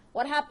hormone,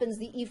 what happens?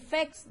 The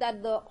effects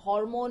that the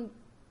hormone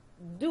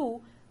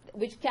do,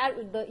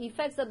 the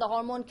effects that the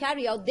hormone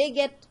carry out, they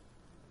get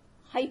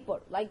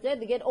hyper, like that,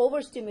 they get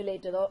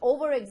overstimulated or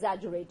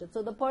over-exaggerated.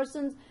 So the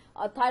person's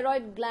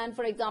thyroid gland,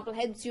 for example,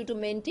 helps you to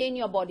maintain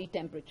your body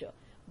temperature.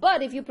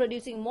 But if you're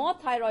producing more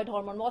thyroid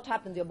hormone, what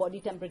happens? Your body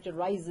temperature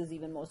rises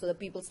even more. So the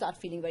people start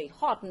feeling very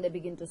hot and they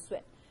begin to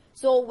sweat.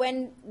 So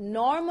when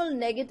normal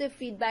negative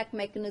feedback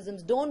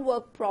mechanisms don't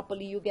work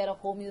properly, you get a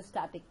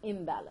homeostatic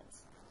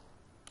imbalance.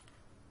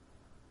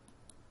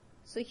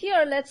 So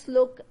here let's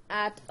look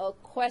at a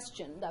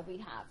question that we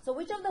have. So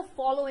which of the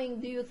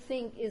following do you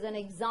think is an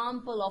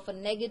example of a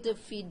negative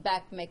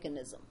feedback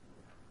mechanism?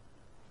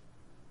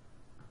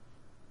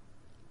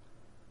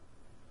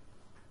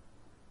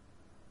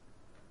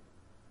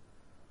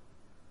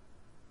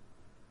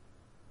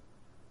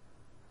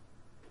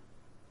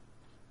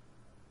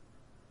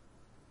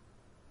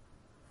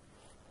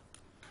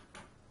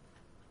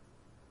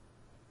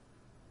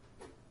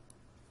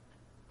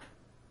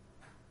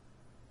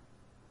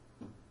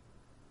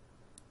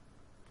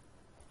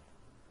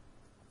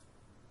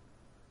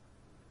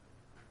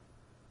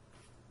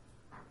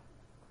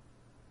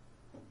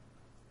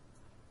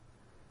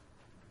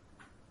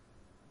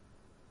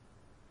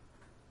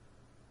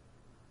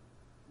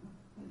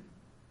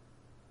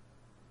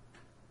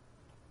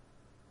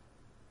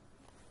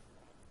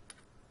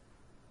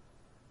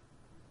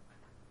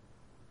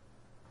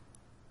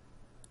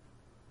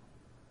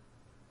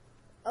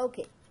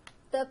 Okay,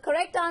 the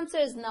correct answer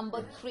is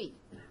number 3.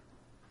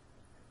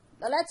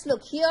 Now let's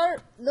look here.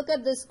 Look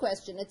at this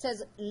question. It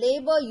says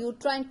labor,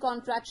 uterine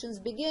contractions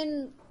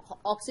begin,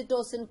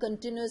 oxytocin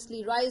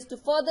continuously rise to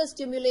further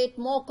stimulate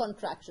more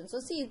contractions. So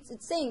see,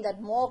 it's saying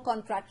that more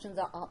contractions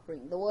are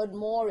occurring. The word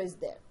more is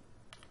there.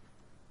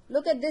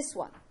 Look at this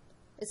one.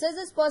 It says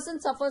this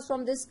person suffers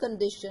from this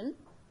condition.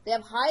 They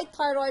have high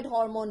thyroid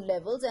hormone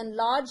levels and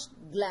large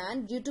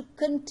gland due to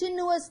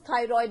continuous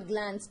thyroid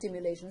gland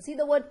stimulation. See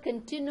the word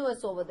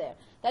continuous over there.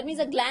 That means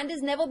a gland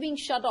is never being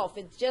shut off.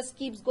 It just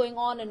keeps going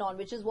on and on,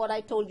 which is what I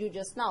told you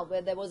just now,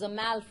 where there was a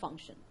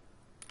malfunction.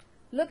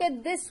 Look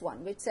at this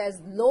one, which says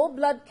low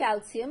blood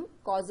calcium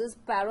causes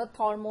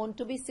parathormone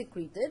to be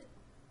secreted.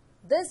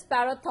 This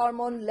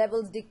parathormone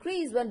levels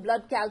decrease when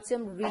blood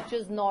calcium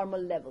reaches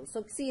normal levels.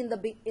 So see, in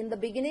the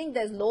beginning,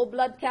 there's low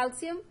blood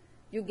calcium.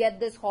 You get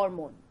this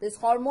hormone. This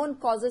hormone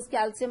causes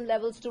calcium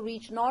levels to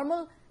reach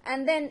normal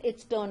and then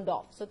it's turned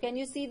off. So can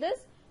you see this?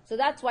 So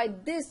that's why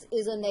this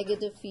is a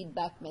negative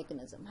feedback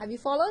mechanism. Have you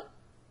followed?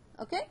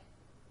 Okay.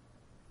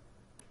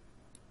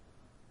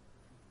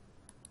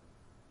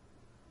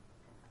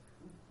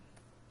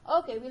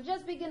 Okay, we'll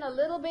just begin a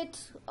little bit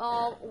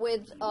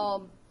with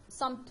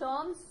some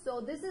terms.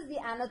 So this is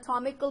the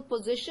anatomical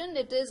position.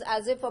 It is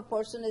as if a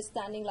person is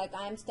standing like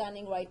I am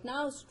standing right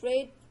now,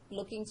 straight,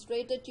 looking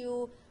straight at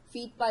you,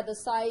 feet by the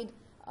side,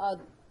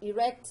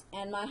 erect,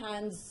 and my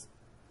hands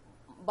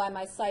by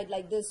my side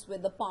like this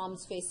with the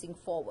palms facing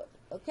forward.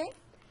 Okay?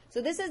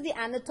 So this is the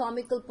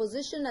anatomical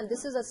position, and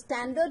this is a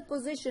standard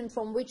position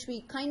from which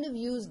we kind of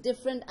use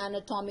different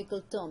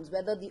anatomical terms.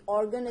 Whether the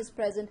organ is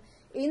present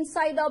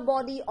inside our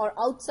body or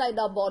outside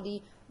our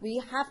body,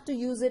 we have to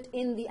use it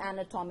in the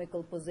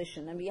anatomical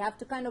position, and we have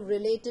to kind of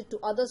relate it to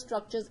other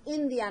structures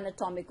in the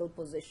anatomical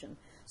position.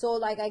 So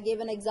like I gave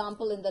an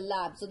example in the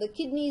lab. So the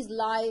kidneys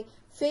lie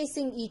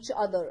facing each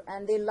other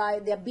and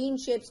they're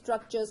bean-shaped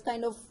structures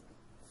kind of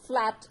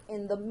flat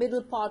in the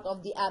middle part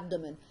of the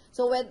abdomen.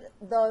 So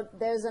where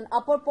there's an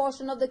upper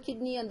portion of the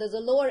kidney and there's a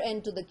lower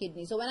end to the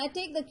kidney. So when I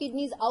take the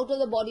kidneys out of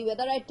the body,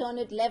 whether I turn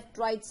it left,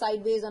 right,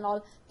 sideways and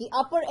all, the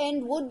upper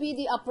end would be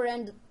the upper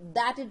end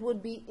that it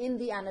would be in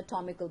the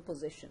anatomical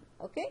position.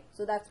 Okay?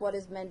 So that's what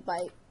is meant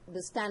by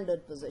the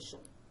standard position.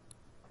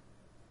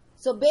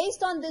 So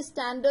based on this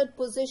standard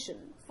position,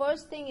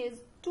 first thing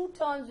is, two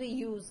terms we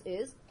use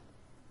is,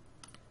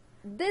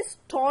 this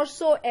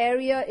torso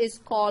area is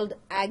called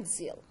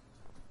axial.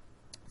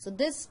 So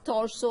this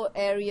torso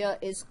area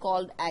is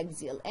called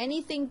axial.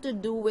 Anything to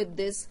do with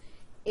this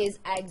is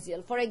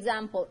axial. For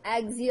example,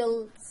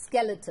 axial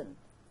skeleton,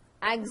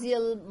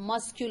 axial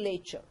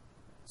musculature.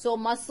 So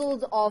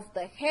muscles of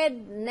the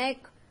head,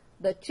 neck,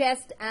 the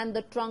chest and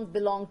the trunk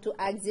belong to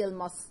axial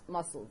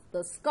muscles.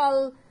 The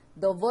skull,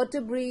 the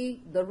vertebrae,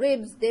 the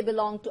ribs, they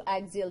belong to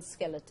axial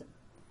skeleton.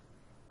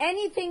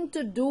 Anything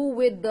to do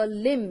with the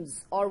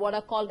limbs or what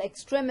are called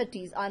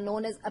extremities are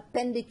known as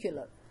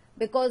appendicular,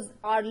 because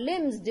our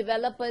limbs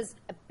develop as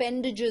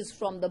appendages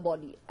from the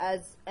body.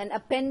 As an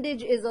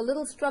appendage is a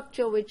little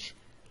structure which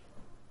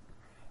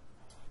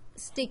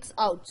sticks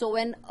out. So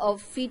when a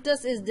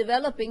fetus is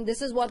developing,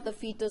 this is what the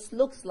fetus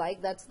looks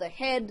like. That's the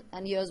head,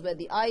 and here's where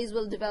the eyes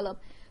will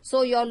develop.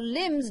 So your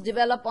limbs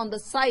develop on the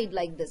side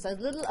like this, as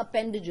little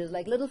appendages,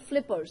 like little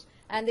flippers,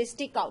 and they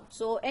stick out.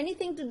 So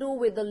anything to do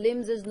with the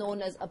limbs is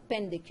known as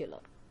appendicular.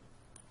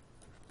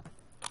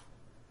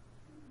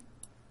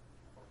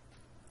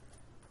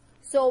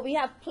 So we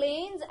have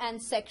planes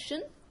and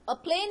section. A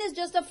plane is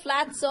just a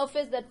flat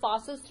surface that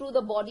passes through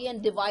the body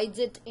and divides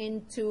it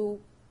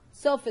into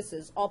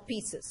surfaces or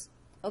pieces.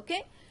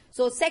 Okay?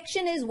 So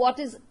section is what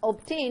is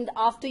obtained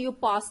after you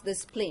pass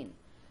this plane.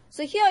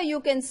 So here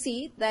you can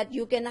see that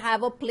you can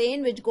have a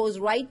plane which goes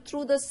right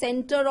through the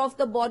center of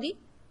the body,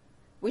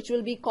 which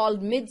will be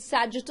called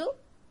mid-sagittal.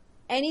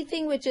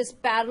 Anything which is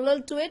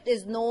parallel to it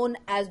is known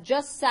as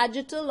just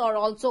sagittal or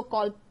also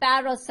called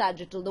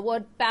parasagittal. The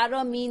word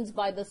para means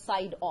by the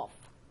side of.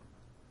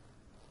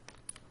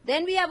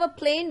 Then we have a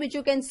plane which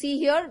you can see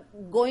here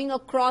going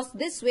across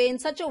this way in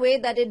such a way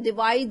that it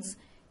divides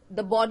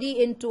the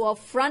body into a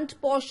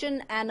front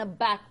portion and a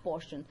back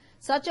portion.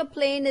 Such a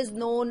plane is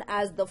known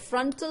as the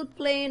frontal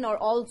plane or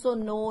also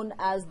known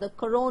as the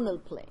coronal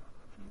plane.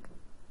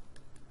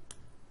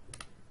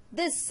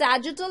 This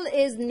sagittal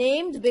is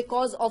named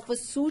because of a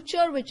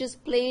suture which is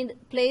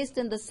placed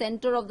in the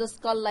center of the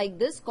skull like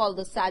this, called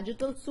the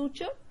sagittal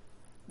suture.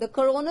 The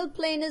coronal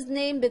plane is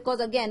named because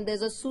again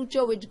there's a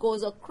suture which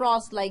goes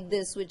across like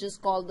this, which is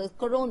called the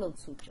coronal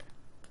suture.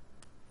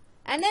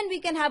 And then we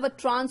can have a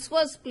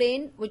transverse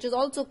plane which is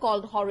also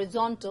called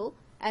horizontal,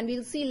 and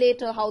we'll see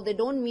later how they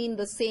don't mean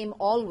the same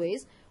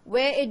always,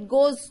 where it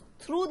goes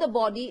through the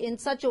body in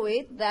such a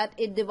way that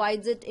it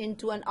divides it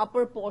into an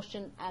upper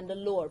portion and a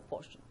lower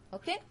portion.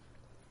 Okay?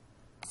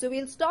 So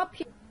we'll stop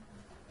here.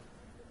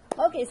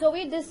 Okay, so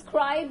we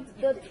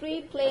described the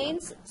three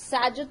planes.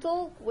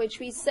 Sagittal, which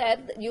we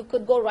said you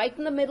could go right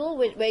in the middle,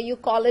 where you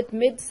call it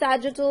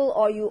mid-sagittal,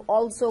 or you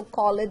also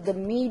call it the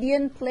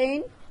median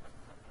plane,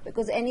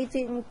 because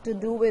anything to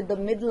do with the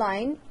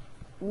midline,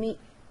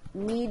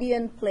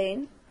 median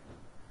plane.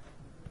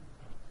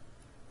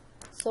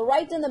 So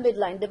right in the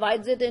midline,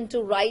 divides it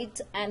into right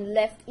and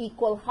left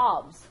equal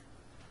halves.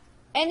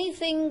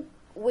 Anything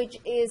which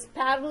is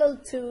parallel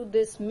to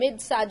this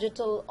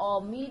mid-sagittal or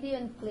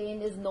median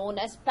plane is known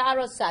as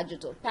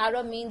parasagittal.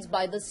 Para means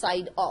by the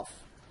side of.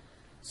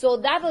 So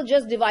that will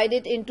just divide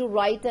it into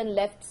right and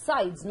left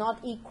sides, not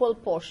equal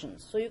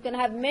portions. So you can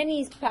have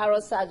many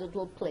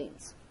parasagittal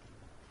planes.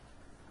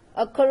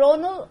 A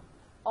coronal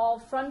or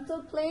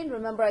frontal plane,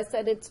 remember I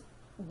said it's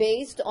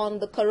based on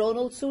the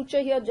coronal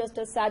suture here, just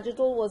as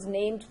sagittal was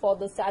named for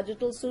the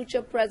sagittal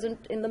suture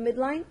present in the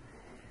midline.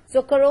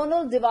 So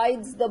coronal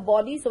divides the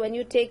body. So when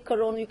you take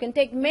coronal, you can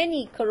take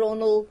many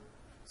coronal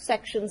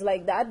sections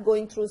like that,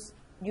 going through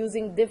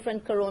using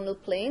different coronal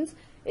planes.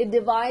 It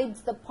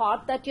divides the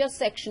part that you're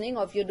sectioning,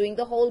 or if you're doing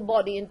the whole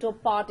body, into a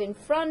part in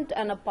front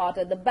and a part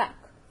at the back.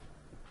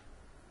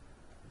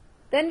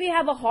 Then we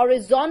have a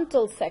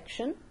horizontal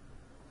section.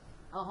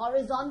 A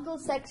horizontal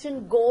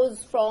section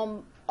goes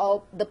from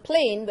the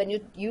plane. When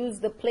you use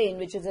the plane,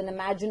 which is an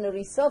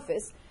imaginary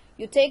surface,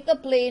 you take the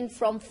plane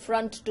from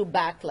front to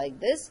back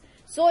like this.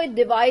 So it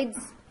divides,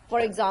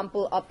 for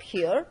example, up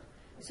here.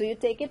 So you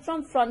take it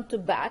from front to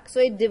back. So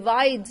it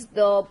divides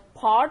the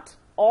part,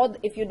 or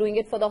if you're doing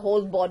it for the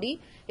whole body,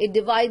 it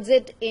divides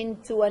it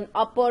into an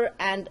upper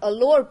and a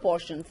lower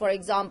portion. For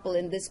example,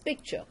 in this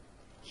picture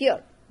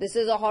here, this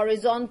is a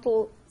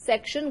horizontal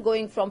section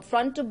going from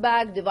front to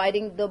back,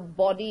 dividing the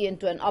body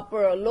into an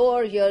upper or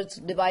lower. Here it's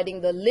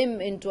dividing the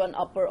limb into an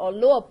upper or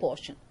lower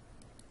portion.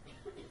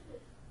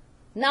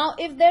 Now,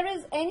 if there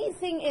is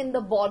anything in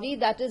the body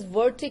that is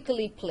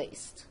vertically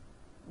placed,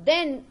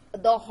 then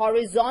the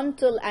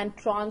horizontal and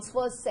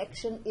transverse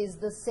section is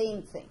the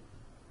same thing.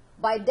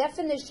 By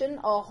definition,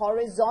 a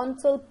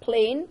horizontal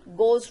plane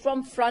goes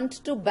from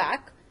front to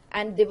back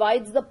and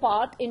divides the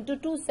part into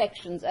two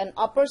sections, an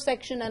upper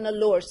section and a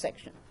lower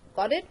section.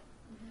 Got it?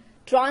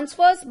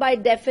 Transverse, by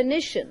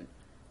definition,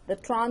 The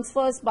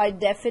transverse by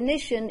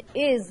definition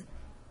is,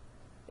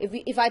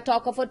 if I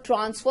talk of a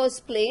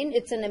transverse plane,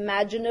 it's an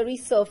imaginary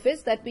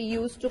surface that we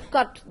use to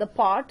cut the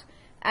part,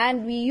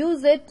 and we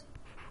use it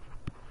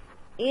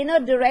in a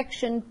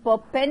direction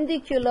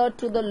perpendicular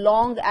to the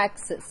long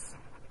axis.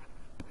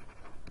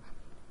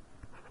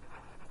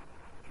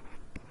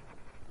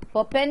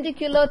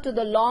 Perpendicular to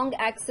the long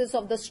axis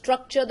of the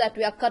structure that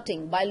we are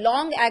cutting. By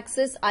long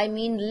axis, I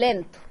mean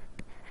length.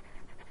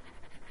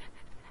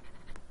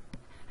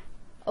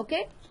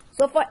 Okay?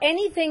 So for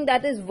anything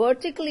that is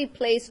vertically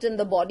placed in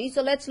the body,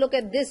 so let's look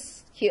at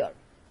this here.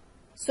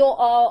 So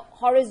a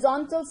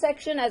horizontal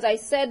section, as I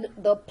said,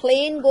 the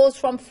plane goes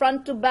from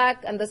front to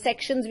back, and the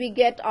sections we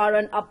get are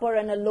an upper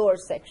and a lower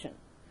section.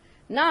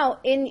 Now,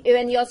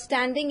 when you're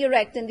standing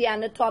erect in the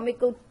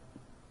anatomical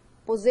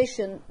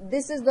position,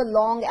 this is the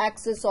long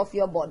axis of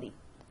your body,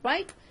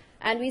 right?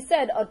 And we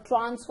said a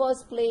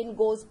transverse plane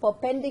goes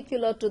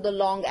perpendicular to the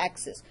long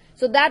axis.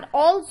 So that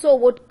also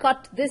would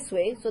cut this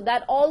way. So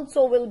that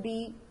also will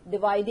be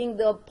dividing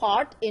the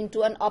part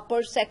into an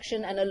upper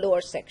section and a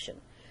lower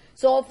section.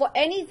 So for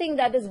anything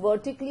that is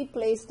vertically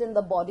placed in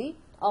the body,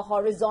 a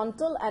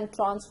horizontal and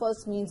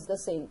transverse means the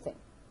same thing.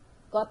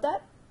 Got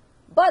that?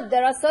 But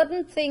there are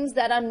certain things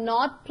that are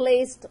not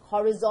placed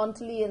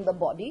horizontally in the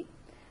body,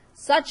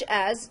 such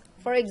as,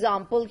 for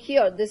example,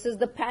 here, this is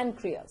the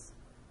pancreas.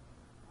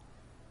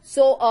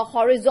 So a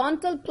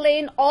horizontal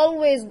plane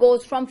always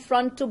goes from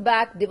front to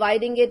back,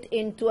 dividing it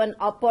into an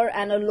upper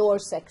and a lower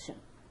section.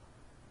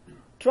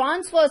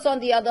 Transverse, on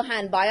the other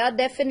hand, by our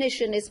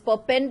definition, is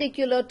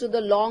perpendicular to the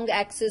long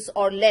axis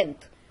or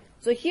length.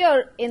 So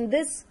here, in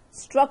this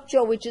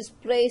structure which is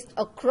placed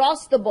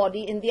across the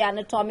body in the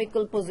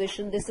anatomical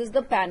position, this is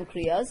the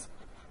pancreas.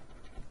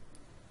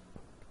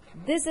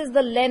 This is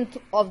the length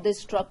of this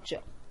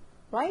structure,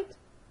 right?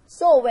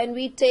 So when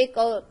we take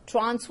a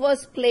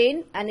transverse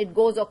plane and it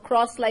goes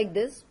across like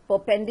this,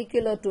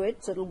 perpendicular to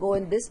it, so it will go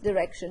in this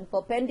direction,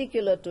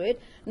 perpendicular to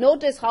it,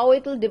 notice how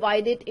it will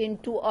divide it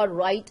into a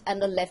right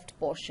and a left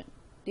portion.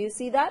 Do you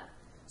see that?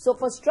 So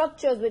for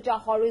structures which are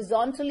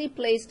horizontally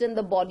placed in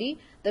the body,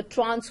 the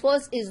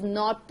transverse is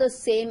not the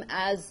same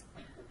as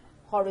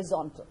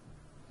horizontal.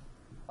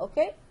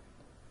 Okay?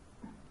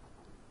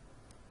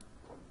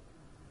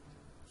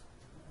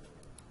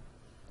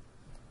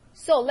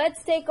 So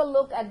let's take a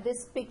look at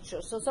this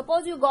picture. So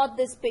suppose you got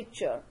this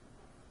picture.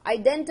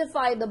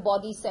 Identify the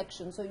body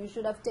section. So you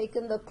should have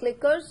taken the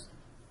clickers.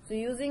 So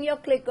using your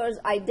clickers,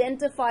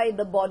 identify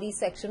the body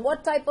section.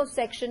 What type of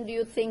section do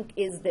you think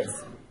is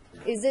this?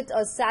 Is it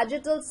a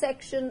sagittal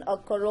section, a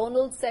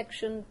coronal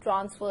section,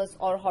 transverse,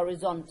 or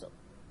horizontal?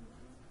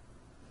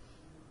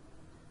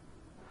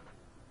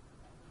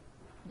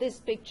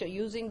 This picture,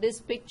 using this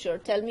picture,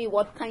 tell me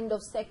what kind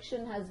of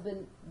section has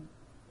been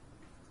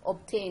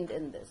obtained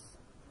in this.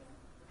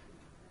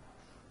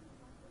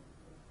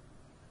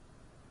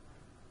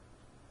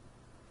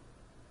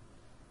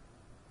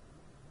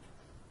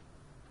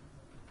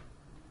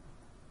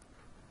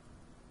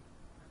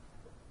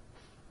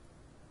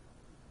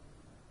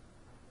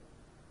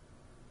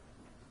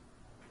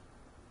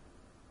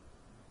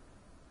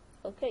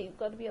 Okay, you've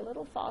got to be a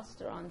little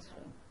faster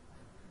answering.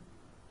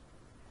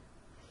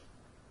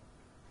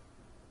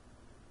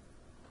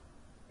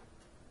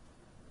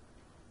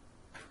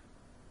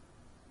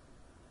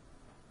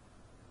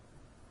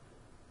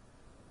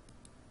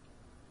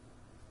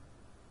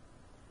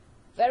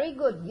 Very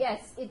good.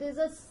 Yes, it is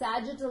a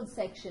sagittal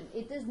section.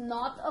 It is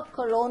not a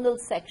coronal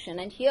section,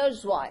 and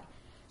here's why.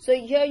 So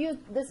here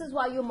this is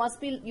why you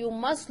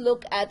must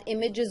look at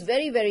images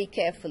very, very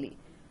carefully.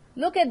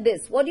 Look at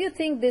this. What do you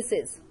think this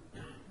is?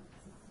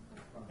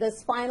 The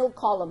spinal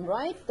column,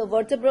 right? The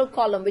vertebral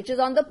column, which is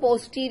on the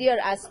posterior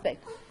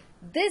aspect.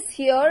 This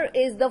here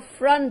is the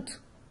front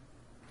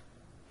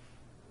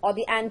or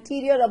the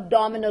anterior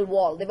abdominal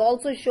wall. They've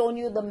also shown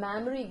you the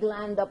mammary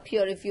gland up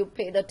here. If you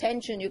paid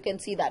attention, you can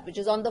see that, which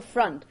is on the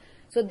front.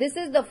 So this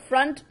is the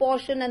front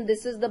portion and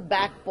this is the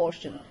back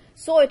portion.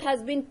 So it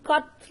has been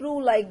cut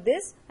through like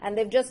this, and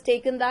they've just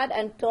taken that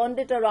and turned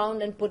it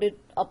around and put it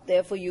up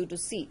there for you to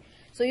see.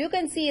 So you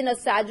can see in a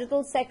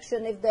sagittal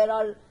section, if there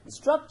are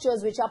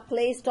structures which are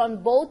placed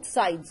on both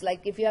sides,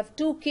 like if you have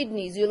two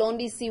kidneys, you'll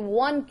only see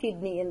one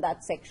kidney in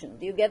that section.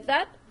 Do you get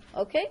that?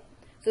 Okay?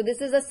 So this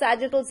is a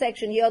sagittal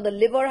section. Here the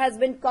liver has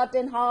been cut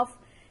in half.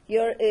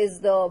 Here is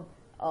the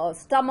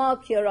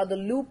stomach. Here are the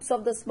loops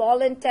of the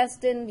small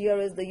intestine. Here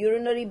is the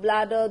urinary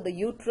bladder, the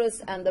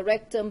uterus, and the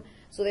rectum.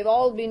 So they've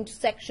all been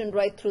sectioned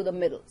right through the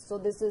middle. So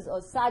this is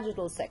a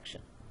sagittal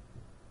section.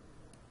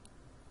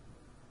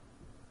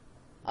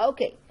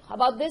 Okay. How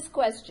about this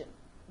question?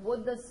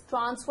 Would the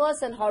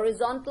transverse and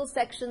horizontal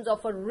sections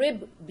of a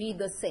rib be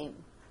the same?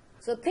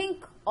 So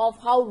think of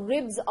how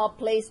ribs are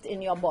placed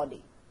in your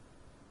body.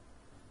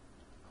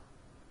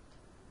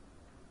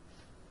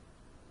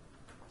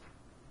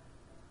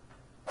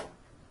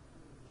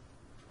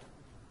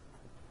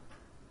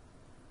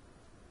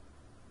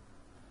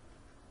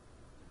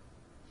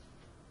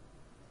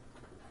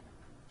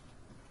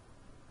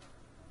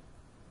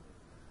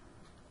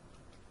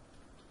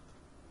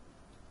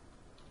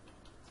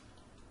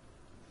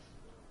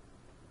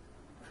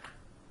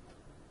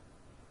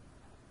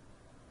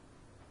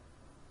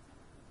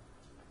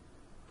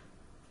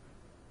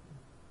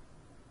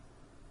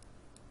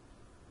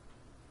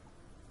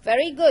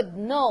 Very good.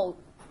 No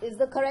is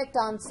the correct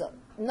answer.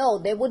 No,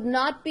 they would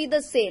not be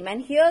the same.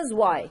 And here's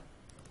why.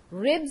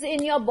 Ribs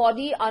in your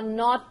body are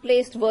not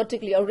placed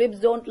vertically. Your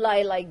ribs don't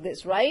lie like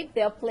this, right?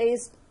 They are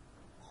placed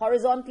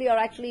horizontally or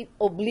actually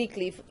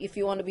obliquely if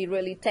you want to be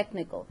really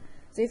technical.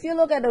 So if you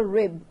look at a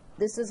rib,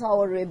 this is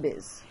how a rib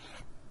is.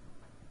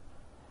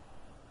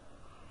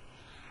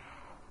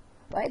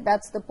 Right?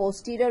 That's the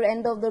posterior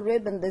end of the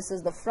rib and this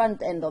is the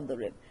front end of the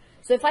rib.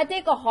 So if I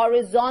take a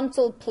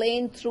horizontal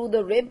plane through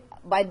the rib,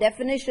 by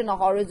definition a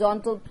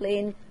horizontal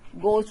plane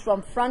goes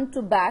from front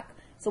to back.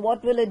 So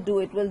what will it do?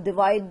 It will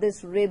divide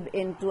this rib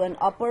into an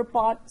upper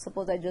part.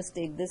 Suppose I just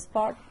take this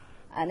part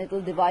and it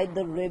will divide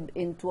the rib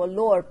into a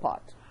lower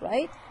part,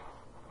 right?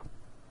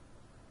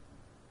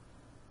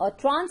 A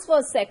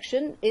transverse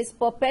section is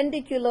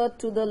perpendicular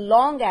to the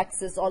long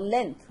axis or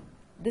length.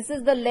 This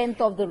is the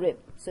length of the rib.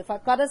 So if I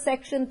cut a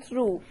section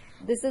through,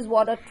 this is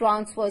what a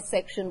transverse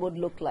section would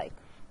look like.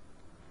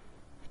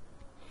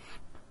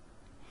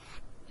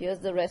 Here's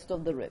the rest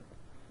of the rib.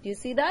 Do you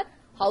see that?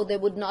 How they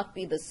would not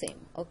be the same,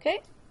 okay?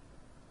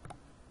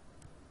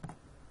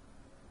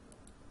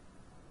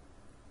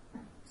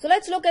 So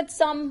let's look at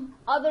some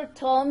other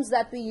terms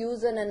that we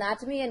use in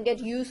anatomy and get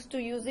used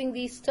to using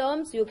these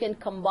terms. You can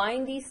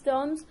combine these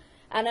terms.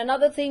 And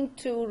another thing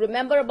to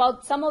remember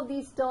about some of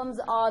these terms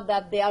are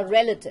that they are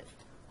relative.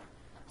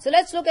 So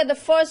let's look at the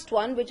first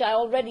one, which I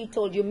already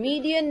told you.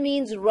 Median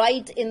means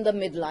right in the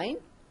midline.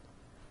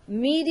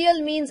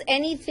 Medial means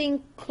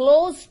anything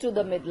close to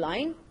the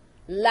midline.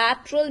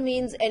 Lateral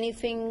means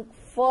anything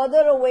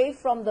further away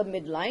from the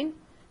midline.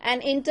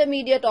 And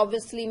intermediate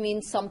obviously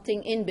means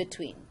something in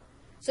between.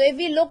 So if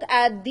we look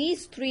at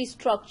these three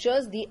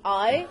structures, the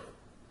eye,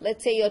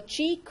 let's say your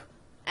cheek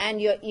and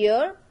your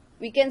ear,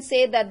 we can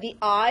say that the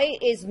eye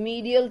is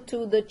medial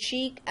to the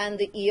cheek and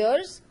the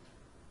ears.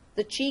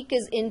 The cheek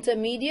is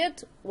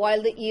intermediate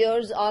while the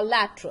ears are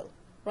lateral,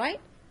 right?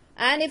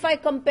 And if I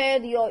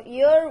compare your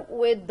ear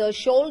with the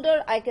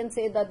shoulder, I can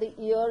say that the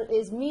ear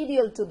is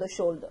medial to the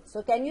shoulder.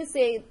 So can you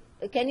see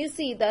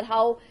that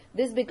how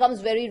this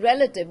becomes very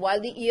relative? While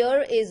the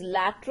ear is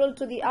lateral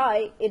to the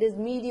eye, it is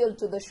medial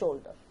to the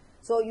shoulder.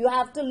 So you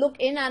have to look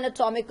in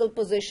anatomical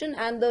position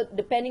and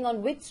depending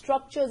on which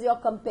structures you're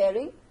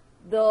comparing,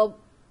 the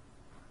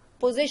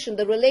position,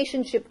 the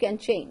relationship can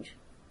change.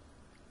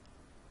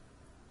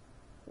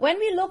 When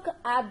we look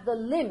at the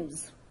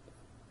limbs,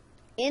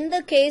 in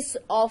the case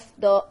of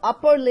the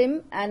upper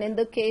limb and in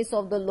the case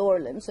of the lower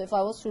limb, so if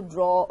I was to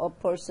draw a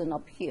person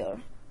up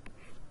here,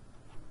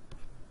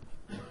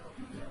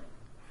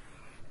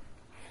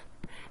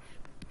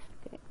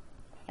 okay,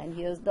 and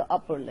here's the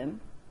upper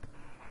limb.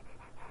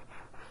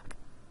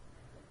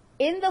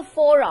 In the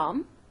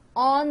forearm,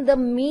 on the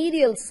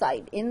medial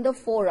side,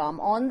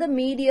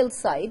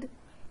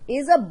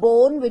 is a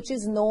bone which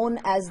is known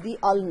as the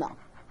ulna.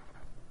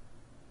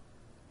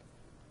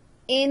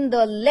 In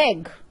the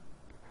leg,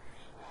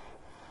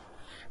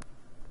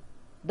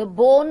 the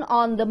bone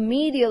on the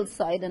medial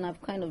side, and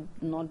I've kind of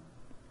not,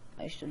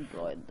 I should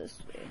draw it this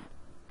way.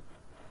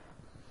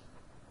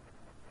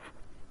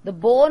 The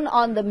bone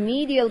on the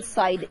medial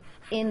side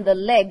in the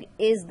leg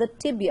is the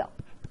tibia.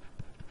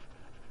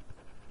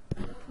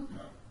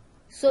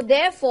 So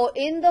therefore,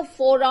 in the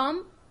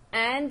forearm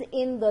and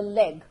in the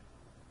leg,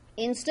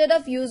 instead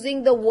of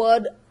using the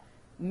word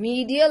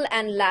medial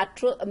and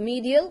lateral,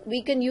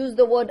 we can use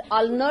the word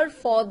ulnar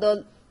for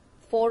the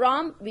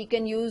forearm, we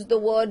can use the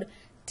word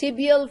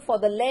tibial for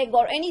the leg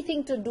or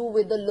anything to do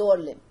with the lower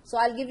limb. So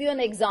I'll give you an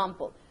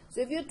example.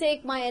 So if you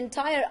take my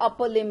entire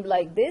upper limb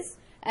like this,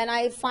 and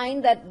I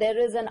find that there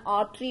is an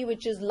artery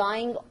which is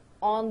lying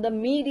on the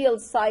medial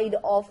side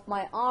of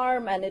my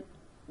arm and it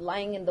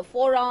lying in the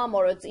forearm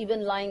or it's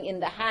even lying in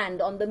the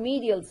hand on the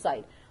medial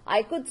side.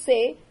 I could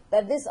say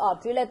that this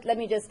artery, let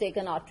me just take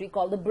an artery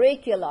called the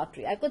brachial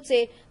artery. I could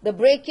say the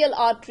brachial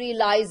artery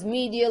lies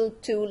medial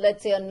to,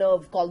 let's say, a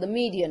nerve called the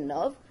median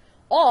nerve.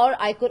 Or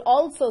I could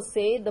also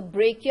say the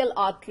brachial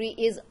artery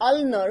is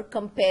ulnar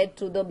compared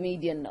to the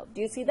median nerve.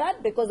 Do you see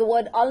that? Because the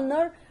word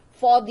ulnar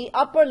for the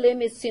upper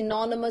limb is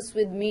synonymous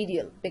with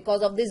medial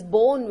because of this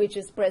bone which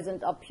is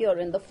present up here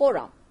in the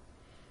forearm.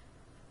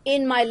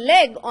 In my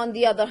leg, on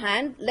the other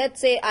hand, let's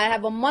say I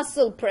have a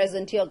muscle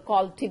present here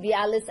called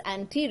tibialis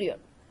anterior.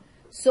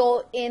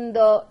 So in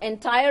the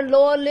entire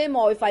lower limb,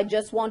 or if I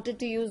just wanted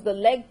to use the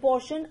leg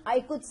portion, I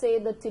could say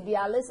the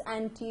tibialis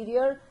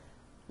anterior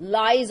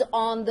lies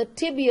on the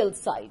tibial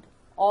side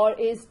or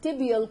is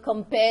tibial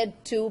compared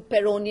to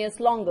peroneus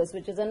longus,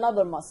 which is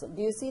another muscle.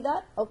 Do you see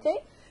that? Okay.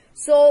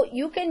 So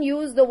you can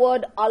use the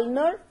word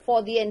ulnar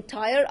for the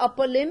entire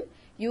upper limb.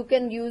 You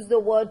can use the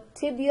word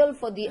tibial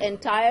for the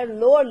entire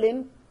lower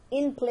limb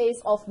in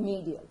place of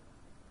medial.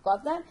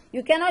 Got that?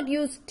 You cannot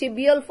use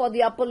tibial for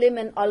the upper limb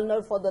and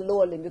ulnar for the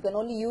lower limb. You can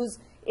only use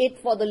it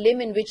for the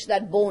limb in which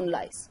that bone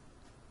lies.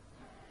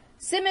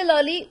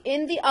 Similarly,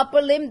 in the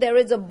upper limb, there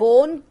is a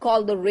bone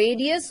called the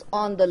radius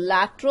on the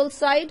lateral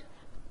side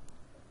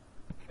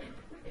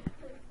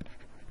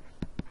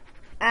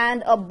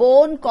and a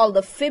bone called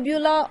the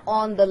fibula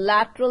on the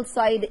lateral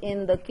side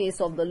in the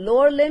case of the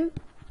lower limb.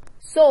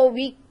 So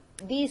we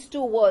these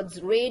two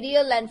words,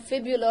 radial and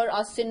fibular,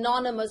 are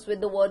synonymous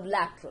with the word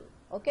lateral.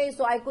 Okay,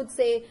 so I could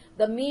say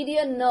the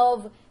median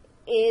nerve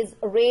is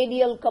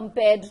radial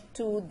compared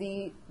to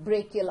the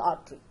brachial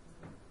artery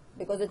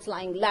because it's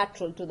lying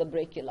lateral to the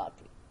brachial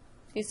artery.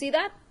 You see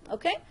that?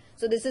 Okay,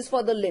 so this is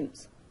for the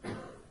limbs.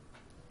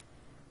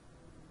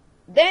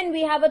 Then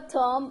we have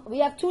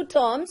two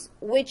terms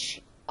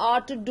which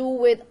are to do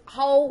with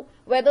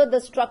whether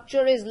the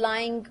structure is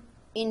lying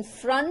in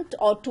front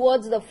or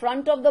towards the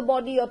front of the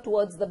body or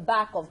towards the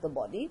back of the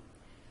body.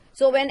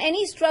 So when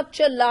any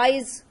structure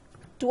lies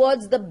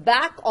towards the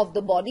back of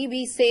the body,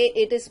 we say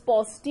it is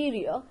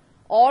posterior,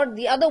 or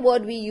the other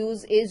word we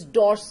use is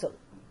dorsal.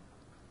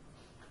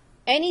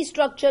 Any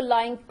structure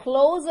lying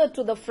closer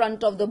to the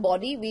front of the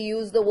body, we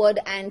use the word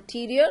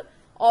anterior,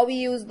 or we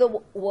use the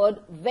word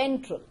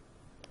ventral.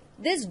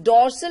 This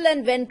dorsal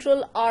and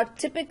ventral are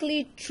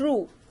typically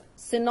true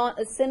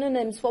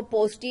synonyms for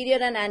posterior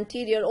and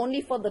anterior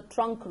only for the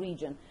trunk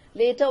region.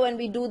 Later when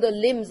we do the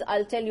limbs,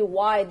 I'll tell you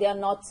why they are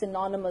not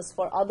synonymous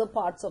for other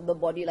parts of the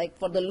body, like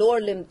for the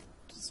lower limb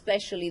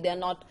especially, they are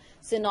not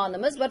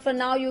synonymous. But for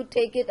now you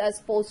take it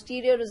as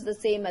posterior is the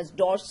same as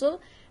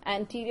dorsal,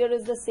 anterior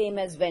is the same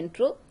as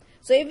ventral.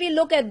 So if we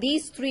look at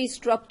these three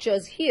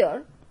structures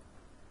here,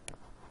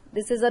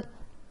 this is a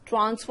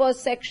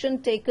transverse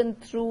section taken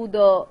through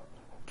the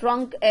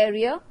trunk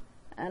area,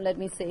 and let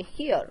me say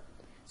here.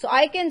 So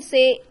I can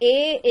say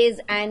A is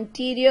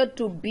anterior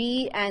to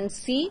B and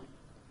C,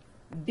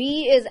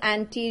 B is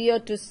anterior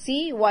to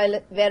C,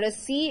 whereas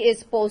C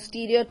is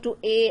posterior to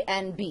A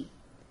and B.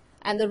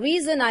 And the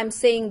reason I'm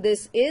saying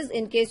this is,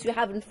 in case you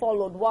haven't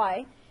followed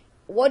why,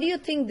 what do you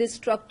think this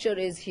structure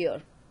is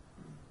here?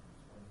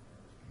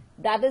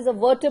 That is a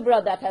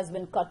vertebra that has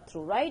been cut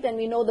through, right? And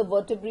we know the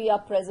vertebrae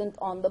are present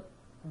on the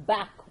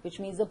back, which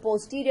means the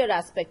posterior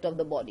aspect of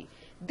the body.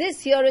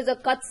 This here is a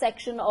cut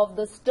section of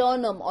the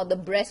sternum or the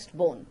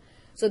breastbone.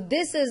 So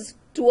this is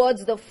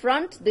towards the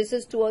front, this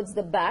is towards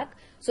the back.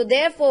 So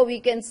therefore we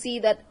can see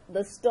that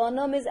the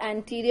sternum is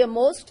anterior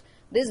most,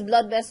 this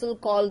blood vessel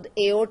called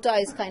aorta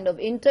is kind of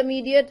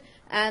intermediate,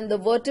 and the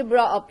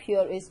vertebra up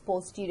here is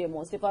posterior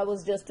most, if I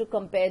was just to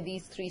compare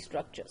these three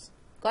structures.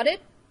 Got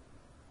it?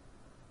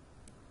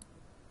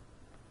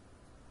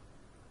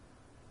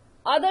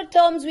 Other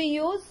terms we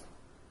use,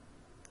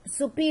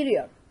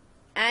 superior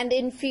and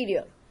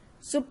inferior.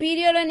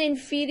 Superior and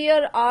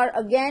inferior are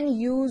again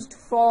used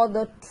for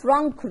the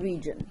trunk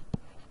region.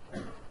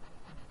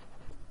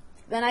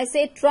 When I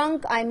say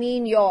trunk, I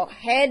mean your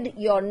head,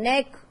 your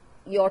neck,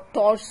 your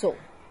torso.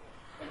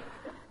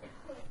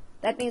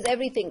 That means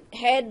everything,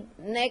 head,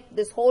 neck,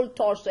 this whole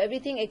torso,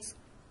 everything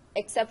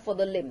except for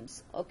the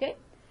limbs, okay?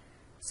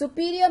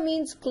 Superior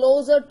means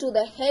closer to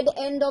the head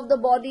end of the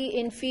body,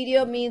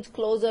 inferior means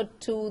closer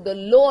to the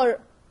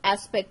lower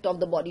aspect of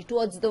the body,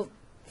 towards the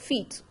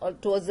feet or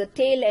towards the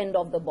tail end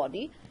of the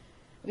body.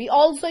 We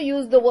also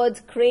use the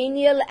words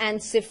cranial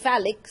and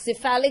cephalic.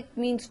 Cephalic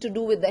means to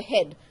do with the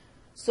head.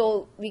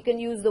 So we can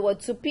use the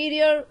word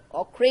superior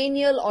or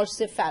cranial or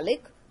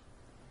cephalic.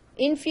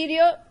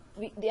 Inferior,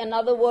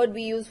 another word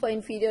we use for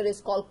inferior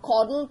is called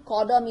caudal.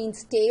 Cauda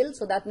means tail,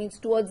 so that means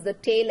towards the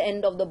tail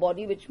end of the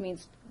body, which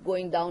means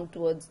going down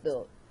towards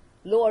the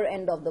lower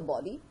end of the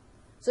body.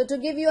 So to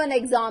give you an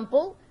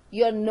example,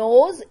 your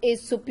nose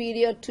is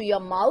superior to your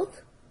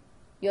mouth.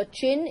 Your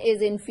chin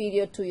is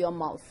inferior to your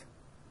mouth.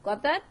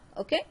 Got that?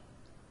 Okay.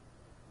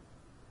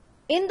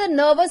 In the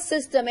nervous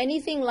system,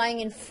 anything lying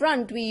in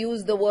front, we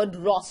use the word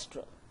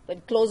rostral.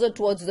 But closer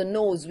towards the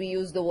nose, we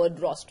use the word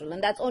rostral.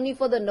 And that's only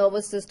for the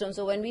nervous system.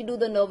 So when we do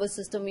the nervous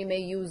system, we may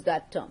use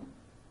that term.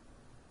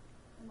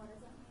 And what does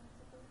that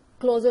mean?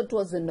 Closer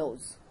towards the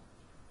nose.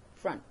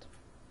 Front.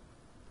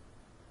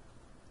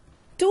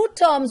 Two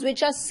terms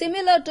which are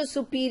similar to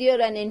superior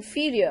and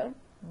inferior,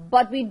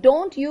 but we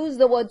don't use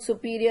the word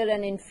superior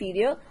and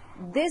inferior.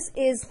 This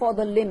is for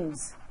the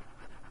limbs,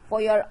 for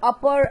your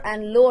upper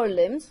and lower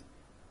limbs.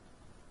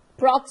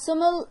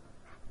 Proximal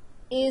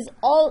is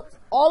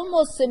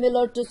almost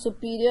similar to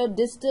superior,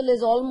 distal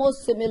is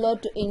almost similar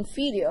to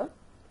inferior,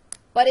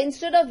 but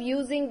instead of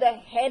using the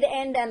head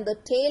end and the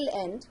tail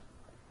end,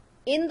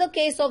 in the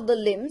case of the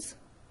limbs,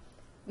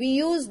 we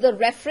use the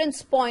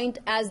reference point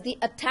as the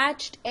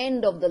attached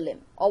end of the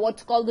limb, or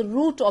what's called the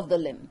root of the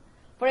limb.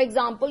 For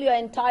example, your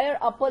entire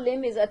upper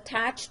limb is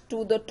attached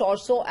to the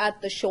torso at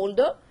the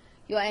shoulder.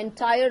 Your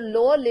entire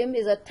lower limb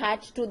is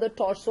attached to the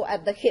torso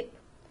at the hip.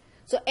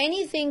 So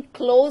anything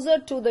closer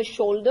to the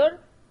shoulder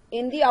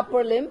in the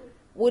upper limb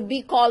would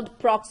be called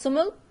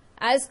proximal,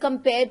 as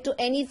compared to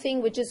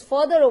anything which is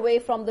further away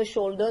from the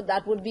shoulder,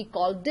 that would be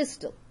called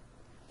distal.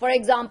 For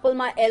example,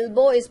 my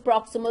elbow is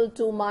proximal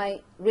to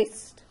my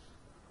wrist.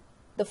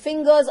 The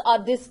fingers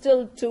are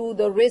distal to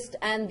the wrist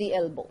and the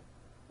elbow.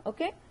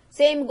 Okay?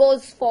 Same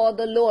goes for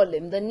the lower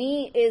limb. The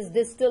knee is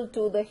distal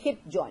to the hip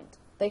joint.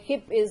 The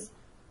hip is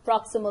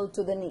proximal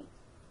to the knee.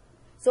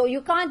 So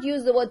you can't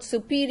use the word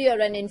superior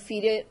and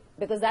inferior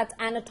because that's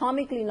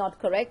anatomically not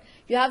correct.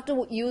 You have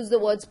to use the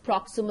words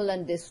proximal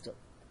and distal.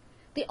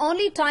 The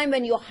only time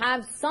when you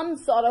have some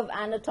sort of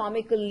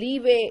anatomical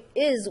leeway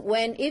is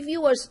when if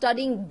you are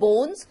studying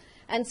bones,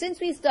 and since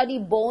we study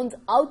bones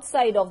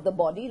outside of the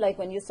body, like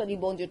when you study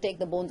bones, you take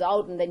the bones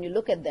out and then you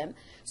look at them.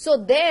 So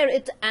there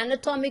it's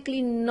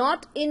anatomically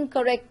not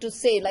incorrect to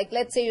say, like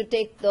let's say you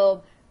take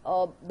the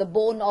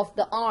bone of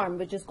the arm,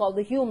 which is called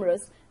the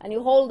humerus, and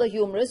you hold the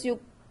humerus,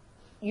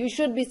 you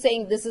should be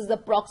saying this is the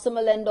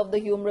proximal end of the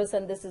humerus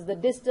and this is the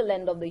distal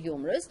end of the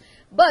humerus.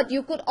 But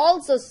you could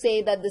also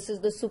say that this is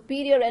the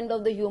superior end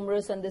of the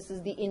humerus and this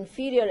is the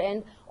inferior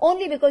end,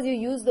 only because you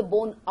use the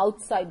bone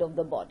outside of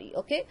the body,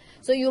 okay?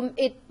 So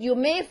you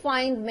may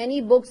find many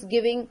books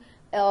giving,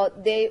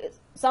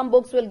 some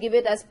books will give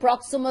it as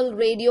proximal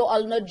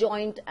radio-ulnar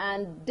joint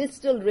and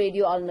distal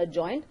radio-ulnar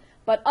joint,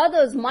 but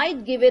others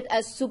might give it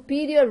as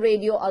superior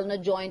radio-ulnar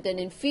joint and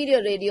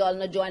inferior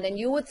radio-ulnar joint, and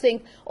you would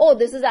think, oh,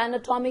 this is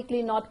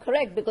anatomically not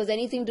correct because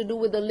anything to do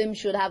with the limb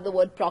should have the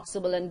word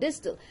proximal and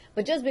distal.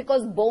 But just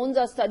because bones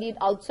are studied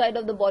outside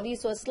of the body,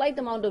 so a slight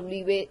amount of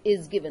leeway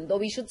is given, though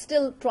we should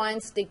still try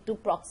and stick to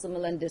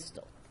proximal and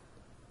distal.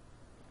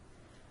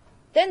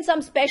 Then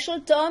some special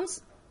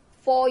terms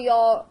for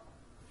your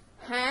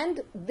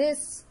hand.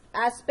 This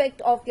aspect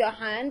of your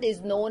hand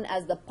is known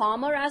as the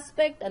palmar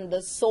aspect, and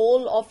the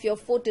sole of your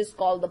foot is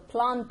called the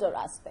plantar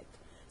aspect.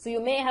 So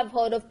you may have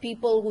heard of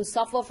people who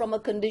suffer from a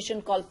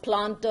condition called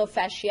plantar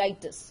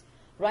fasciitis,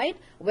 right?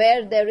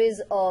 Where there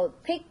is a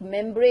thick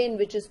membrane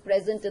which is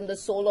present in the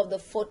sole of the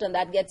foot and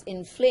that gets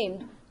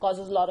inflamed,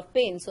 causes a lot of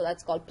pain. So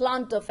that's called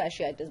plantar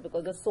fasciitis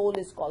because the sole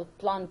is called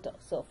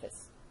plantar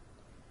surface.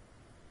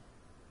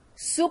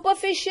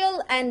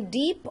 Superficial and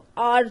deep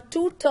are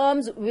two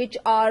terms which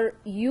are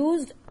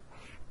used,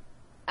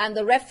 and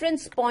the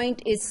reference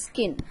point is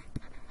skin.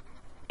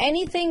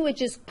 Anything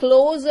which is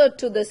closer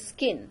to the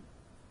skin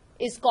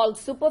is called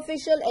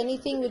superficial.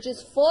 Anything which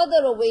is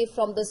further away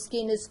from the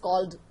skin is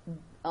called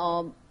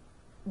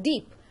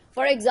deep.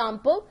 For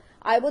example,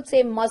 I would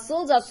say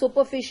muscles are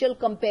superficial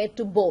compared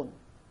to bone,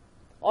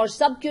 or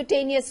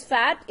subcutaneous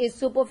fat is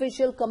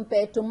superficial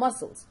compared to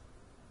muscles.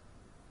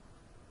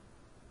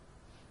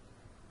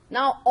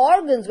 Now,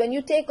 organs, when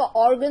you take an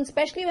organ,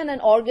 especially when an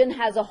organ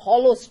has a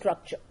hollow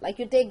structure, like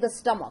you take the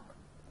stomach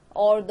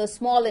or the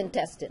small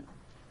intestine,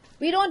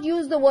 we don't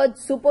use the word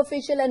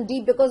superficial and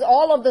deep because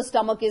all of the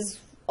stomach is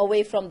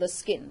away from the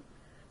skin.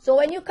 So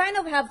when you kind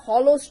of have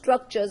hollow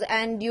structures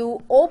and you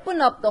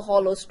open up the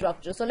hollow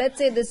structure, so let's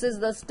say this is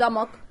the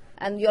stomach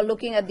and you're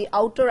looking at the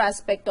outer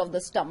aspect of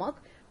the stomach,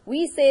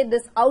 we say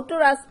this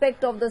outer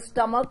aspect of the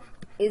stomach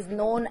is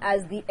known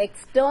as the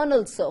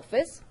external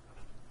surface.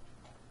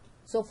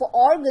 So for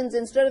organs,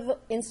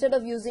 instead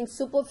of using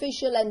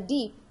superficial and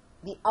deep,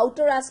 the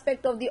outer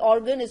aspect of the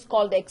organ is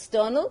called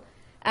external.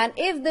 And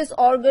if this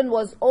organ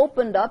was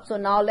opened up, so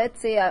now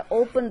let's say I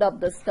opened up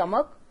the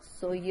stomach.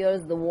 So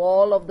here's the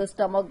wall of the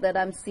stomach that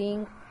I'm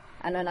seeing.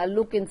 And when I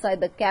look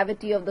inside the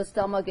cavity of the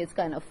stomach, it's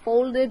kind of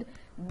folded.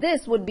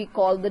 This would be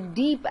called the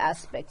deep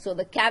aspect. So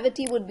the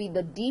cavity would be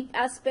the deep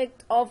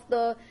aspect of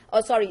the,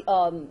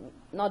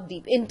 not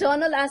deep,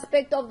 internal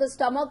aspect of the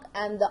stomach,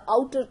 and the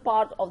outer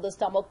part of the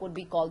stomach would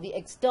be called the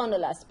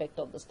external aspect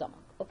of the stomach.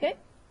 Okay?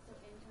 So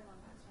internal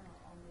and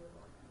external only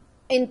with organs?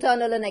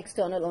 Internal and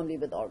external only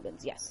with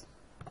organs, yes.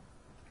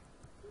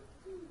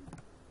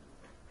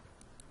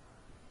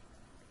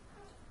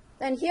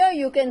 And here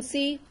you can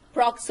see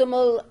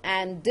proximal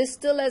and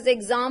distal as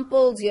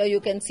examples. Here you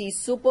can see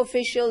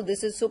superficial.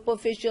 This is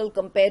superficial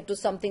compared to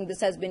something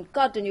this has been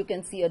cut, and you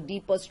can see a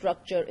deeper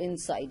structure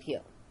inside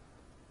here.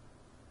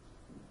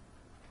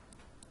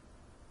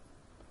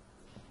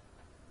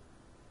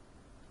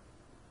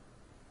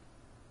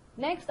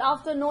 Next,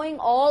 after knowing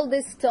all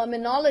this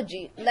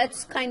terminology,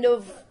 let's kind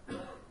of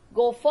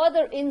go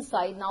further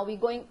inside. Now we're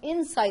going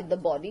inside the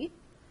body,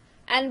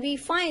 and we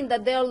find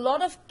that there are a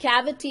lot of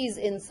cavities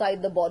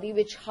inside the body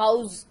which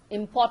house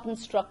important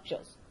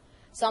structures.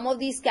 Some of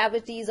these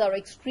cavities are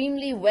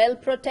extremely well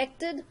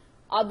protected,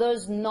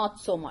 others not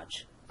so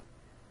much.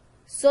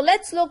 So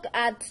let's look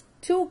at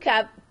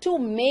two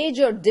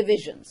major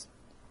divisions.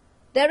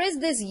 There is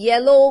this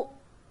yellow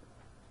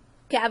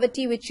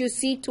cavity which you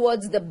see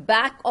towards the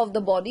back of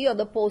the body, or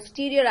the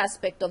posterior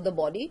aspect of the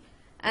body,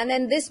 and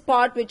then this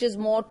part which is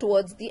more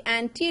towards the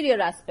anterior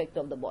aspect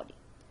of the body.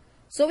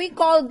 So we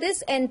call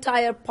this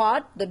entire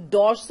part the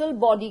dorsal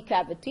body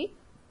cavity,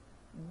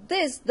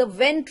 this the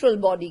ventral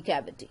body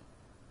cavity.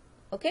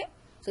 Okay?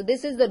 So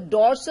this is the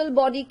dorsal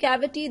body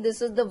cavity,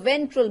 this is the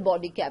ventral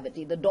body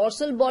cavity. The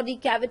dorsal body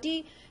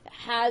cavity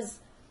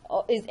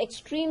is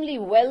extremely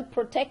well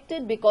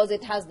protected because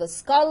it has the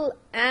skull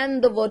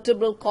and the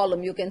vertebral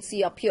column, you can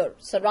see up here,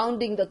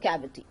 surrounding the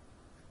cavity.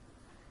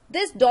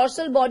 This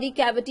dorsal body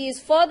cavity is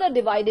further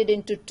divided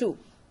into two,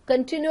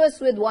 continuous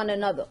with one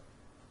another.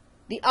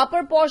 The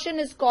upper portion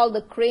is called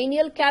the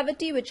cranial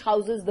cavity, which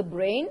houses the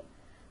brain,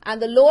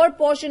 and the lower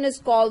portion is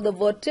called the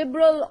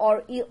vertebral,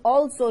 or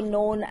also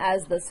known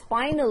as the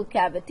spinal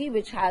cavity,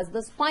 which has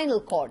the spinal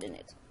cord in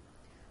it.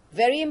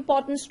 Very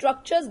important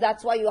structures,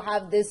 that's why you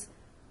have this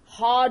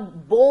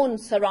hard bone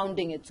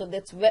surrounding it, so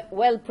that's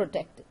well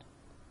protected.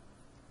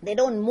 They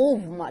don't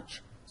move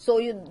much. So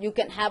you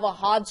can have a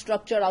hard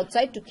structure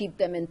outside to keep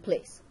them in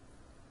place.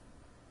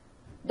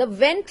 The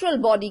ventral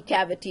body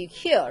cavity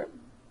here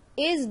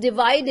is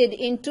divided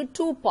into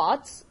two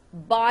parts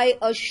by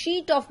a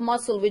sheet of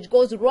muscle which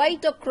goes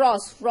right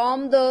across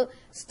from the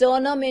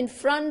sternum in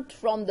front,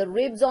 from the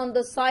ribs on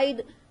the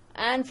side,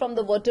 and from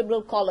the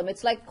vertebral column.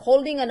 It's like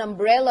holding an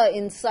umbrella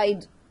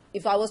inside.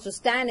 If I was to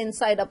stand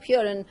inside up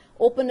here and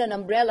open an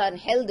umbrella and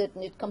held it,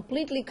 and it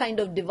completely kind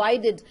of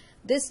divided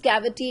this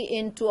cavity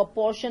into a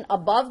portion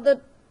above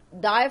the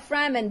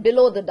diaphragm and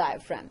below the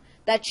diaphragm.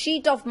 That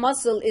sheet of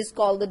muscle is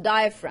called the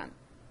diaphragm.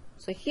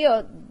 So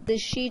here, this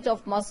sheet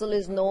of muscle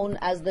is known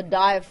as the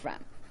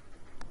diaphragm.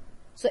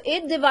 So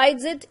it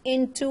divides it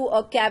into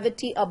a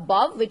cavity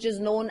above, which is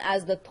known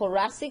as the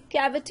thoracic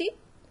cavity,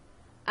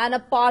 and a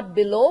part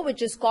below,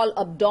 which is called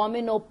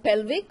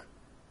abdominopelvic.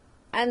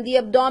 And the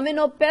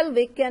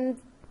abdominopelvic can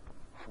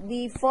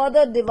be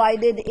further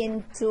divided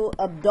into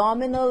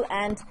abdominal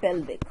and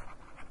pelvic.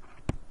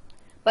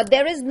 But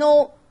there is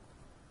no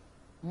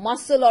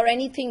muscle or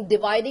anything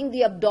dividing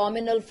the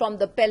abdominal from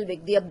the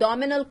pelvic. The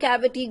abdominal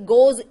cavity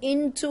goes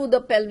into the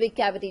pelvic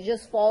cavity,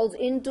 just falls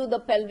into the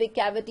pelvic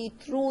cavity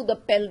through the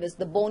pelvis,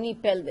 the bony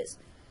pelvis.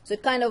 So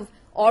it kind of,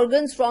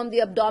 organs from the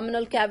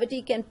abdominal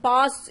cavity can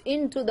pass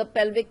into the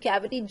pelvic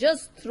cavity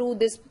just through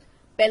this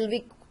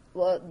pelvic,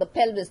 the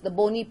pelvis, the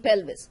bony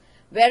pelvis.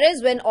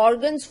 Whereas when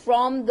organs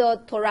from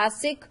the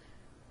thoracic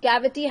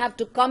cavity have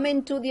to come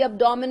into the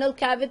abdominal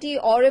cavity,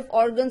 or if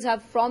organs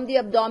have from the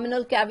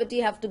abdominal cavity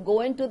have to go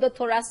into the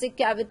thoracic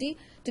cavity.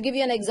 To give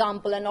you an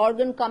example, an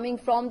organ coming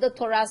from the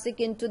thoracic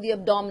into the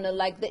abdominal,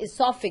 like the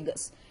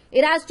esophagus,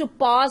 it has to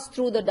pass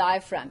through the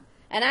diaphragm.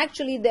 And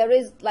actually there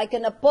is like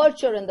an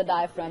aperture in the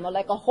diaphragm, or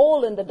like a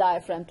hole in the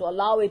diaphragm to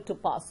allow it to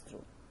pass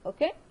through.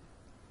 Okay?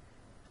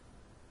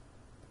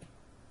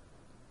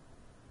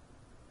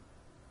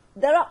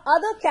 There are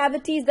other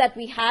cavities that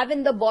we have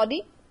in the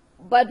body,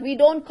 but we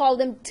don't call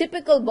them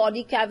typical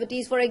body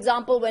cavities. For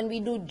example, when we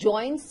do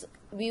joints,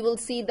 we will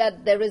see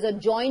that there is a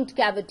joint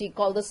cavity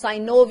called the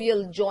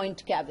synovial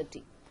joint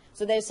cavity.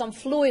 So there is some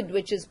fluid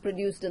which is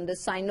produced in the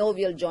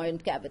synovial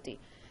joint cavity.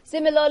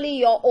 Similarly,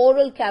 your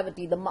oral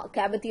cavity, the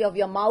cavity of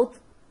your mouth,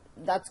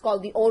 that's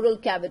called the oral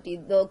cavity.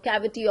 The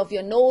cavity of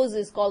your nose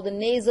is called the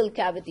nasal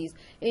cavities.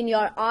 In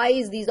your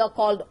eyes, these are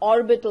called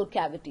orbital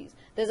cavities.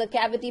 There's a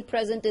cavity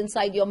present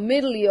inside your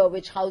middle ear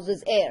which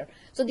houses air.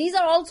 So these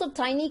are also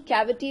tiny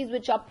cavities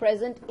which are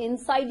present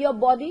inside your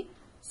body.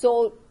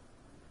 So,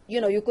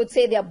 you could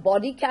say they are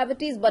body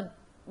cavities, but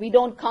we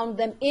don't count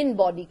them in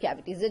body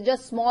cavities. They're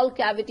just small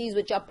cavities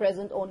which are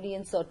present only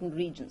in certain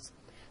regions.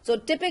 So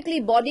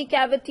typically body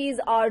cavities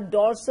are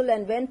dorsal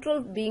and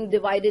ventral, being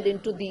divided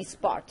into these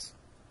parts.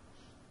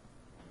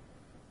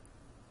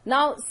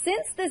 Now,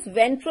 since this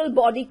ventral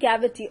body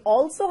cavity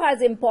also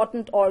has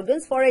important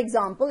organs, for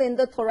example, in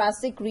the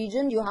thoracic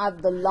region, you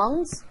have the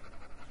lungs,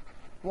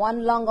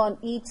 one lung on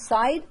each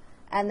side,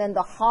 and then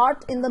the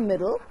heart in the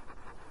middle.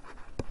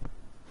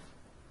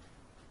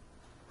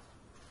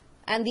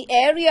 And the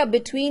area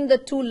between the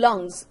two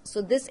lungs,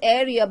 so this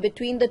area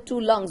between the two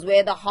lungs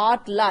where the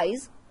heart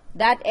lies,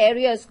 that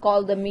area is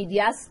called the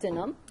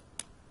mediastinum.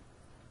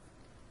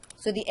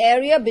 So the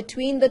area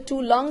between the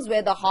two lungs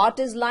where the heart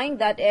is lying,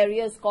 that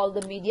area is called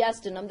the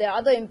mediastinum. There are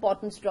other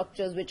important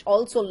structures which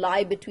also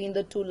lie between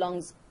the two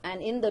lungs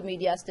and in the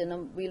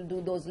mediastinum. We'll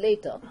do those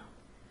later.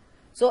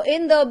 So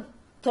in the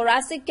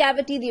thoracic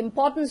cavity, the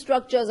important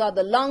structures are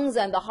the lungs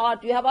and the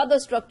heart. You have other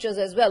structures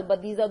as well,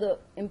 but these are the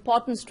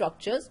important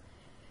structures.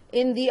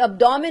 In the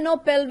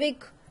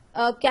abdominopelvic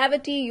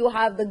cavity, you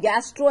have the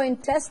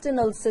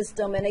gastrointestinal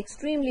system, an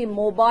extremely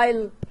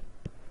mobile.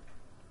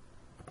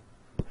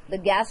 The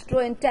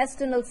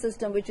gastrointestinal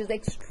system, which is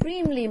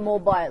extremely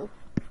mobile,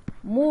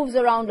 moves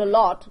around a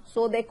lot,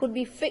 so there could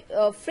be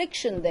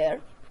friction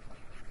there.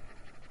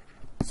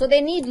 So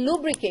they need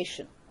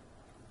lubrication.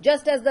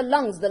 Just as the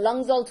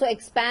lungs also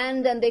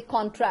expand and they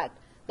contract.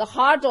 The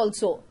heart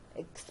also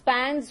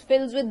expands,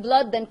 fills with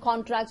blood, then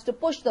contracts to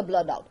push the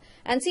blood out.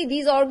 And see,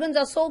 these organs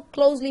are so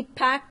closely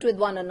packed with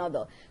one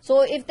another.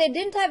 So if they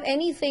didn't have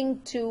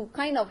anything to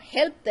kind of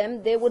help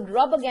them, they would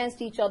rub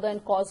against each other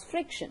and cause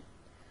friction.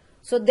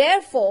 So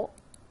therefore,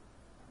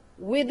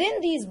 within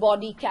these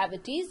body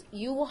cavities,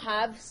 you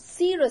have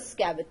serous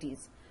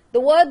cavities. The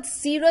word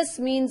serous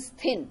means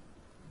thin.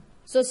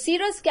 So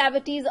serous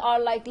cavities are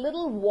like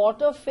little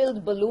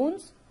water-filled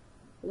balloons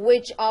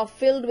which are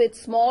filled with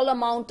small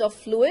amount of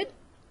fluid.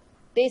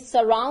 They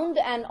surround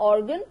an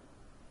organ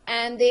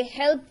and they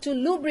help to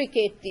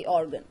lubricate the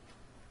organ.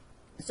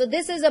 So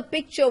this is a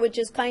picture which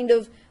is kind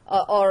of,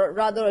 or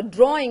rather a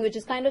drawing which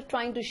is kind of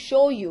trying to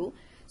show you.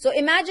 So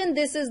imagine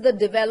this is the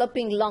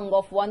developing lung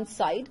of one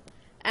side,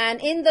 and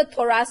in the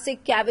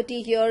thoracic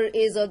cavity here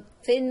is a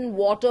thin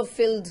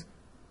water-filled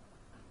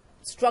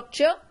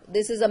structure.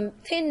 This is a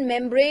thin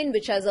membrane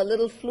which has a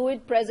little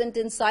fluid present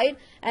inside,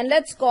 and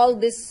let's call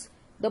this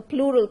the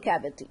pleural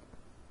cavity,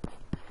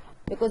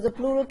 because the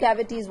pleural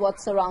cavity is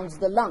what surrounds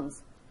the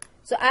lungs.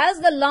 So as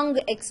the lung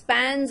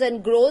expands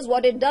and grows,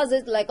 what it does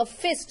is like a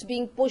fist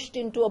being pushed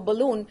into a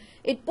balloon,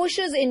 it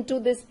pushes into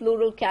this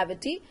pleural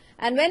cavity,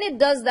 and when it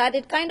does that,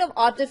 it kind of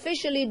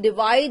artificially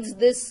divides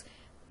this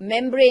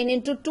membrane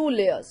into two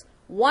layers.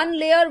 One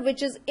layer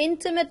which is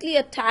intimately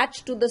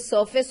attached to the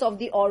surface of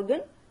the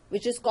organ,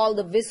 which is called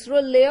the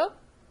visceral layer,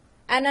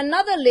 and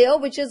another layer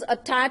which is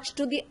attached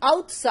to the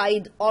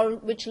outside or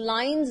which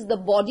lines the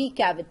body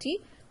cavity,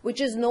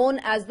 which is known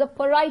as the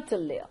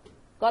parietal layer.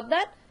 Got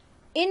that?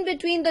 In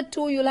between the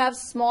two, you'll have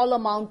small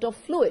amount of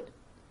fluid.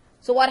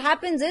 So what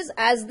happens is,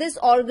 as this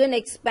organ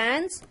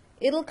expands,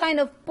 it'll kind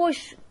of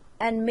push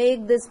and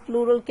make this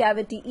pleural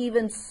cavity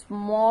even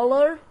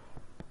smaller,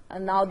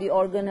 and now the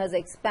organ has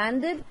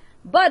expanded.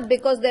 But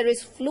because there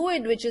is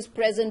fluid which is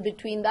present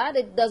between that,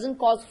 it doesn't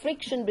cause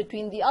friction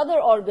between the other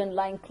organ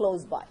lying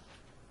close by.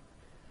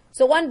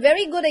 So one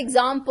very good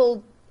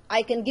example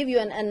I can give you,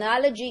 an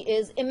analogy,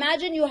 is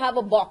imagine you have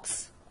a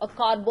box, a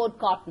cardboard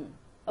carton.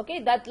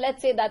 Okay,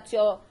 let's say that's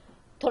your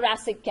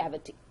thoracic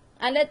cavity.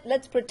 And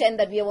let's pretend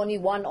that we have only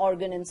one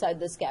organ inside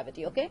this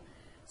cavity, okay?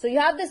 So you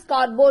have this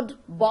cardboard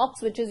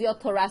box, which is your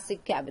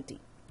thoracic cavity.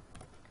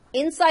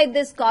 Inside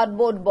this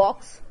cardboard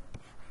box,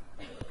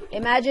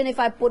 imagine if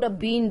I put a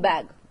bean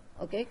bag,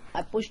 okay?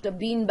 I pushed a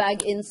bean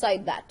bag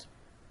inside that.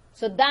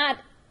 So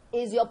that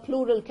is your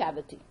pleural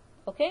cavity,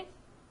 okay?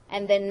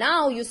 And then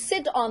now you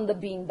sit on the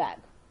bean bag,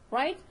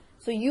 right?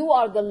 So you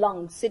are the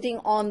lungs sitting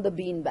on the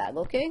bean bag,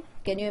 okay?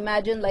 Can you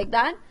imagine like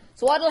that?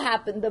 So what will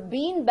happen? The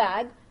bean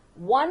bag,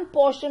 one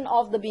portion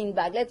of the bean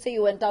bag, let's say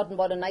you went out and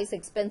bought a nice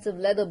expensive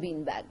leather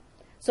bean bag.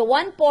 So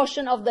one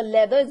portion of the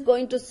leather is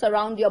going to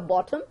surround your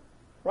bottom,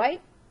 right?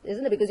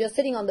 Isn't it? Because you're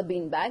sitting on the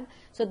bean bag.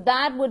 So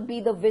that would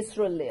be the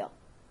visceral layer.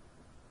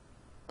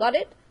 Got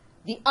it?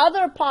 The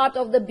other part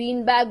of the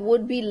bean bag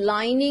would be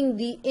lining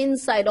the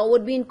inside, or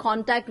would be in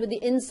contact with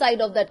the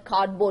inside of that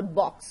cardboard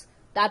box.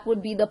 That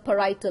would be the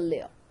parietal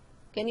layer.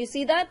 Can you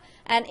see that?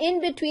 And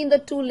in between the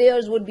two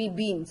layers would be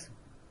beans,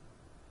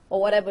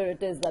 or whatever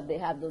it is that they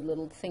have, those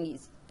little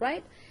thingies,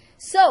 right?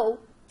 So,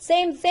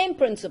 same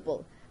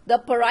principle. The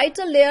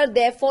parietal layer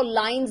therefore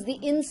lines the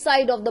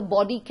inside of the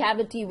body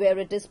cavity where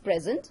it is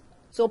present.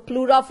 So,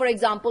 pleura, for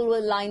example,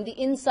 will line the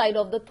inside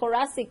of the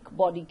thoracic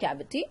body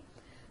cavity.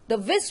 The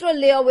visceral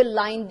layer will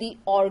line the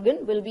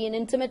organ, will be in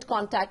intimate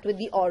contact with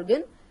the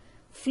organ.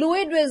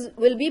 Fluid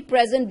will be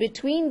present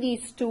between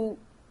these two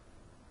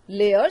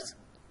layers.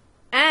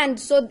 And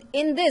so,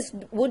 in this,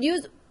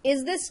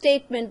 is this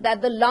statement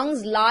that the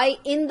lungs lie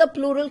in the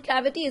pleural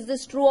cavity, is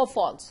this true or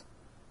false?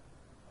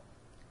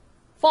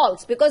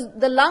 False, because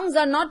the lungs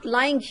are not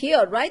lying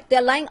here, right?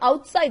 They're lying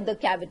outside the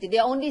cavity.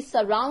 They're only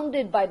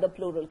surrounded by the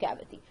pleural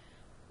cavity.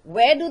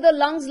 Where do the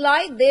lungs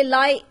lie? They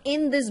lie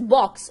in this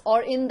box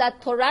or in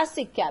that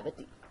thoracic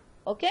cavity.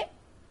 Okay?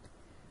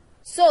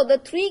 So the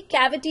three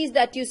cavities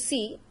that you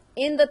see,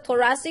 in the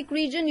thoracic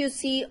region, you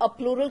see a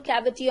pleural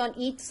cavity on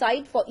each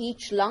side for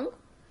each lung,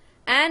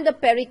 and a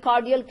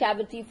pericardial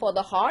cavity for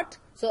the heart.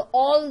 So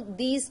all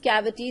these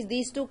cavities,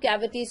 these two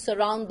cavities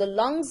surround the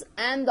lungs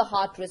and the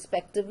heart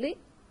respectively.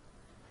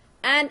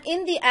 And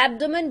in the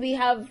abdomen, we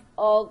have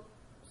a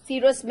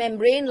serous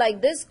membrane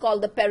like this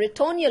called the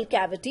peritoneal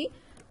cavity.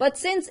 But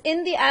since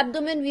in the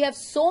abdomen we have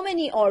so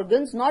many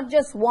organs, not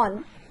just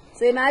one.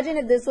 So imagine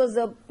if this was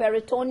a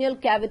peritoneal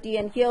cavity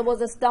and here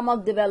was a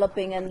stomach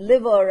developing and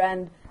liver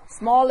and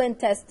small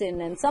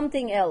intestine and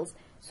something else.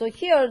 So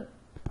here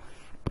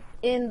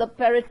in the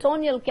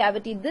peritoneal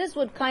cavity, this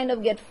would kind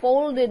of get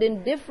folded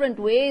in different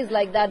ways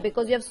like that,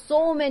 because you have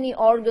so many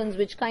organs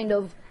which kind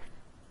of,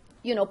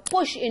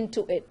 push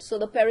into it. So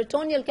the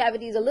peritoneal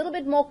cavity is a little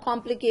bit more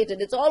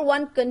complicated. It's all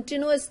one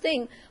continuous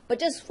thing, but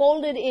just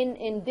folded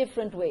in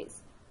different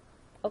ways.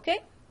 Okay?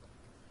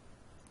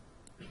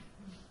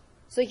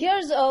 So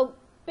here's a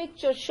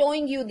picture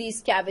showing you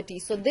these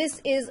cavities. So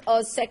this is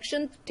a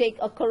section, take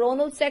a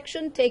coronal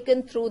section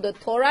taken through the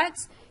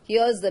thorax.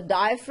 Here's the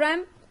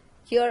diaphragm.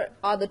 Here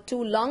are the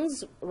two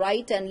lungs,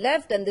 right and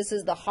left, and this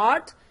is the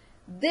heart.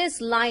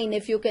 This line,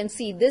 if you can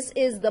see, this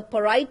is the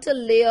parietal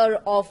layer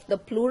of the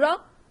pleura,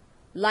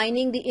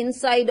 lining the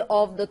inside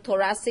of the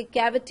thoracic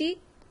cavity.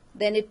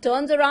 Then it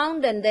turns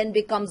around and then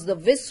becomes the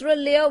visceral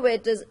layer, where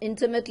it is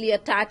intimately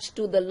attached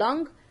to the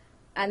lung,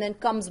 and then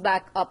comes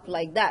back up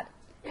like that.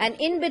 And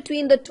in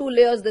between the two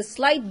layers, the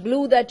slight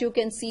blue that you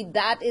can see,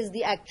 that is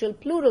the actual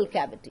pleural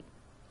cavity.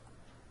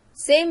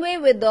 Same way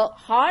with the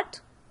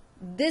heart.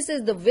 This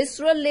is the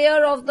visceral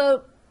layer of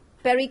the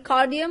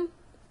pericardium,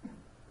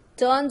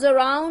 turns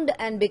around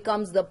and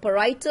becomes the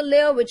parietal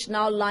layer, which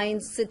now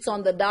sits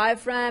on the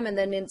diaphragm and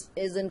then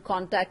is in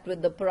contact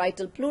with the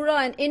parietal pleura,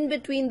 and in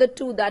between the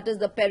two, that is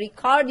the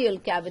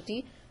pericardial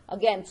cavity,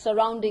 again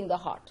surrounding the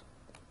heart.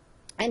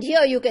 And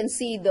here you can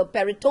see the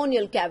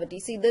peritoneal cavity.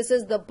 See, this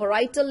is the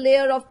parietal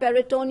layer of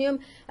peritoneum,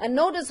 and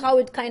notice how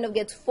it kind of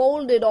gets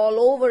folded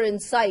all over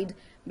inside,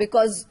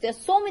 because there's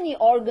so many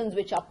organs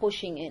which are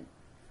pushing in.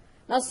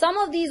 Now, some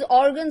of these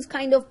organs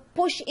kind of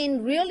push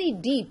in really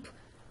deep,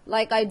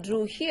 like I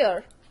drew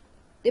here.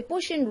 They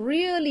push in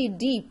really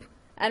deep,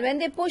 And when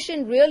they push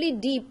in really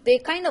deep, they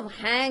kind of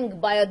hang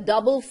by a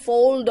double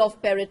fold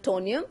of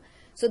peritoneum.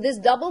 So this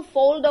double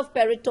fold of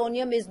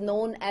peritoneum is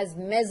known as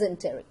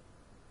mesentery.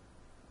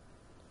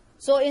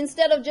 So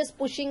instead of just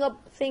pushing a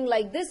thing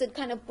like this, it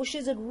kind of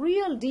pushes it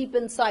real deep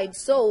inside.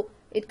 So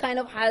it kind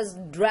of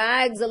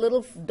drags a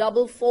little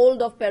double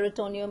fold of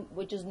peritoneum,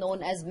 which is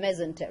known as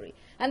mesentery.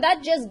 And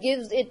that just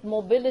gives it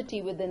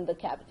mobility within the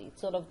cavity. It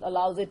sort of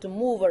allows it to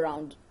move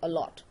around a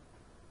lot.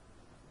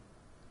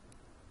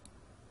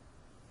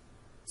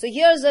 So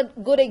here's a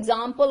good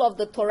example of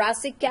the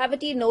thoracic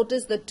cavity.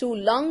 Notice the two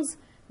lungs.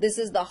 This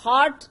is the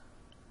heart.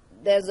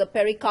 There's a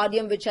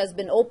pericardium which has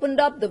been opened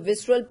up. The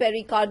visceral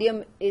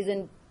pericardium is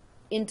in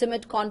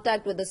intimate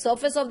contact with the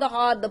surface of the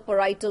heart. The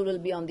parietal will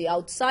be on the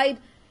outside.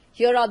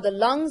 Here are the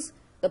lungs.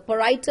 The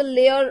parietal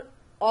layer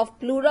of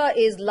pleura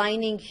is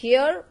lining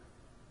here,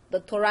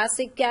 the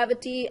thoracic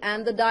cavity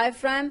and the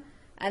diaphragm,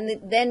 and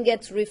it then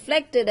gets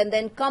reflected and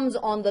then comes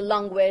on the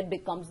lung where it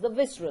becomes the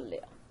visceral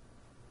layer.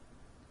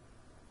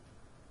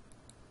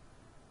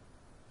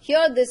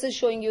 Here, this is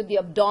showing you the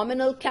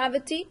abdominal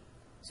cavity.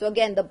 So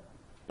again, the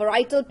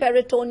parietal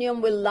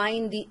peritoneum will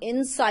line the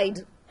inside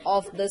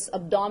of this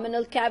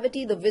abdominal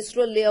cavity. The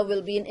visceral layer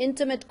will be in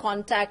intimate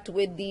contact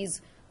with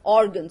these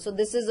organs. So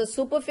this is a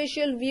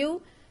superficial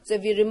view. So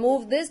if we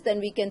remove this, then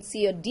we can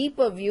see a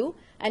deeper view.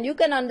 And you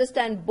can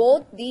understand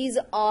both these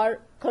are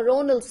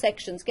coronal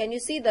sections. Can you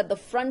see that the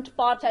front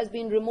part has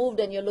been removed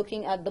and you're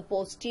looking at the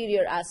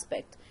posterior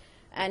aspect?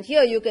 And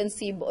here you can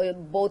see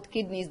both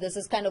kidneys. This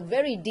is kind of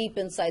very deep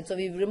inside. So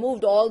we've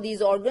removed all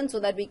these organs so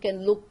that we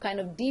can look kind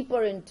of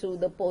deeper into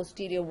the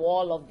posterior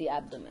wall of the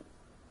abdomen.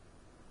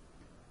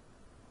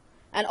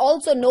 And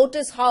also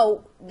notice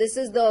how this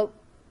is the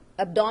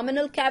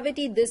abdominal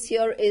cavity, this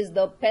here is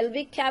the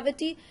pelvic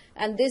cavity,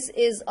 and this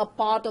is a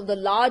part of the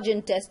large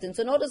intestine.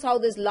 So notice how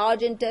this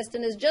large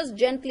intestine is just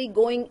gently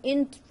going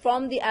in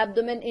from the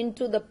abdomen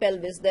into the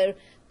pelvis. There,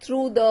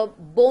 through the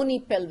bony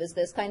pelvis,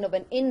 there's kind of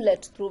an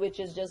inlet through which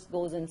it just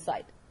goes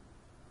inside.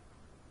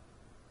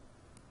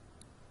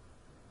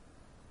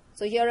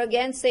 So here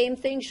again, same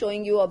thing,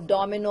 showing you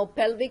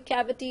abdominopelvic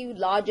cavity,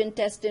 large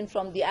intestine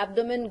from the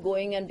abdomen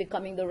going and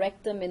becoming the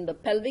rectum in the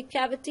pelvic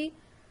cavity.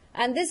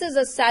 And this is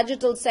a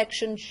sagittal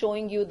section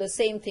showing you the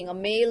same thing, a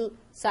male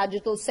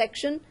sagittal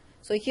section.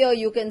 So here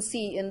you can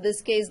see, in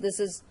this case,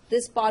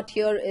 this part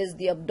here is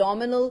the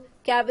abdominal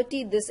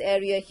cavity. This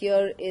area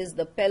here is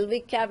the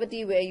pelvic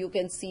cavity where you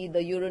can see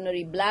the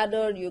urinary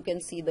bladder, you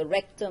can see the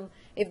rectum.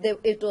 If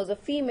it was a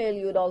female,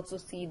 you would also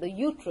see the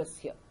uterus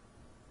here.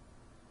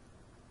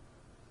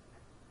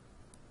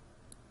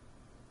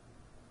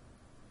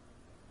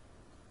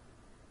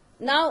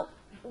 Now,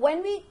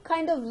 when we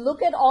kind of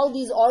look at all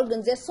these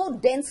organs, they're so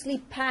densely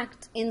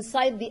packed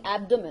inside the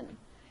abdomen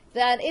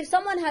that if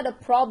someone had a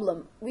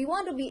problem, we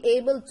want to be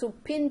able to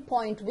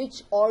pinpoint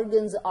which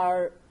organs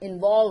are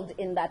involved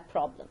in that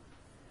problem.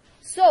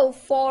 So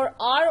for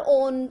our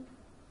own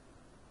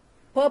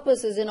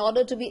purposes, in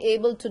order to be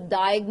able to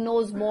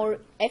diagnose more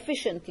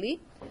efficiently,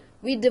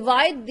 we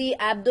divide the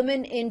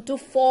abdomen into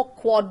 4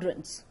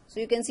 quadrants. So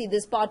you can see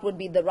this part would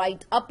be the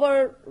right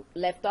upper,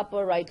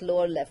 right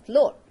lower, left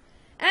lower.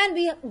 And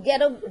we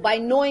get by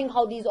knowing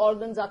how these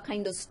organs are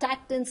kind of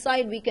stacked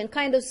inside, we can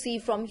kind of see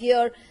from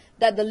here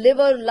that the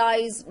liver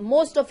lies,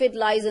 most of it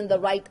lies in the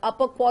right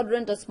upper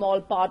quadrant, a small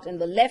part in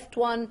the left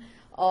one,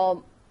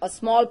 a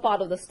small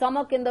part of the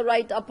stomach in the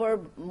right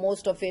upper,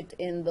 most of it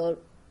in the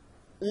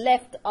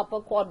left upper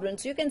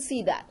quadrant. So you can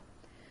see that.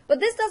 But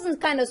this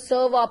doesn't kind of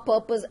serve our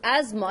purpose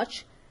as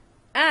much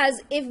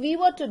as if we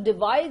were to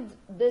divide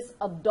this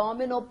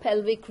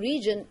abdominopelvic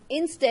region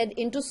instead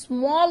into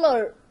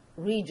smaller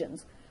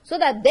regions, so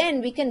that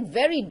then we can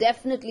very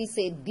definitely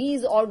say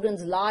these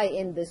organs lie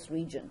in this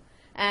region.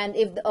 And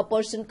if a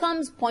person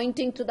comes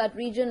pointing to that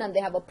region and they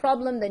have a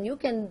problem, then you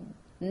can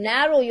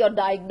narrow your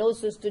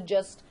diagnosis to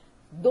just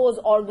those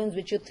organs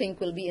which you think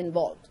will be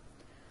involved.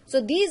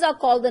 So these are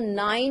called the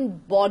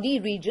 9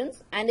 body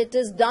regions, and it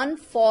is done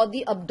for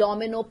the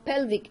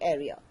abdominopelvic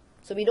area.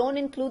 So we don't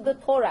include the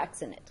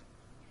thorax in it.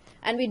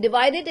 And we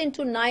divide it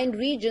into 9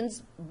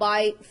 regions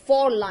by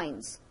 4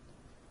 lines.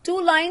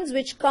 2 lines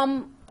which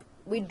come,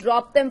 we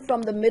drop them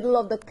from the middle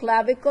of the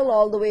clavicle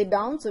all the way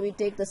down. So we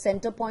take the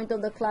center point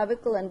of the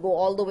clavicle and go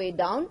all the way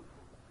down.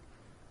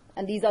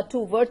 And these are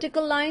 2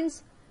 vertical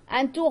lines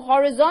and 2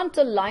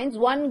 horizontal lines,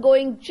 one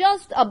going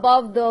just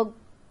above the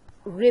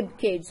rib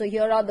cage. So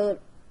here are the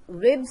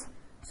ribs.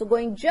 So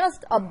going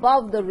just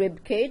above the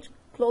rib cage,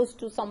 close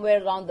to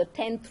somewhere around the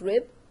 10th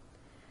rib.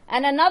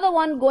 And another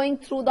one going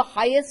through the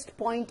highest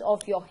point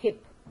of your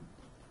hip.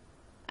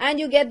 And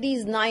you get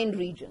these 9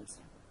 regions.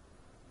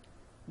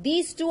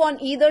 These 2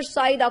 on either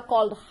side are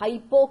called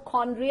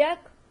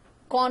hypochondriac.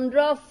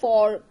 Chondra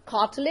for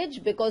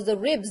cartilage, because the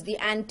ribs, the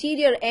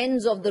anterior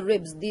ends of the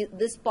ribs,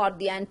 this part,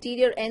 the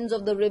anterior ends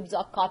of the ribs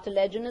are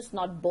cartilaginous,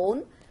 not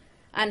bone.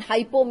 And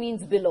hypo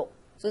means below.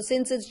 So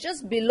since it's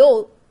just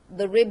below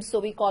the ribs, so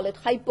we call it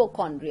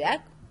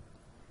hypochondriac.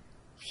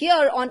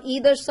 Here on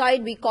either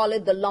side we call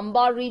it the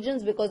lumbar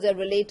regions because they're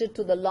related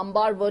to the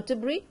lumbar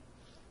vertebrae.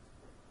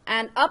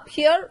 And up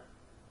here,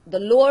 the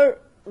lower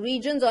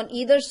regions on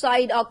either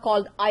side are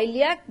called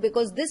iliac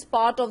because this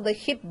part of the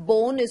hip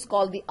bone is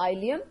called the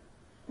ilium.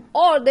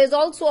 Or there's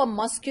also a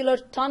muscular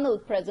tunnel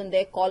present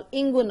there called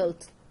inguinal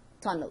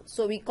tunnel.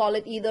 So we call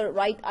it either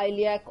right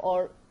iliac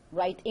or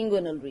right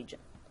inguinal region.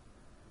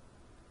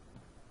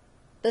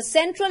 The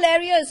central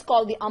area is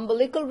called the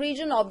umbilical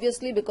region,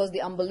 obviously because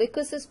the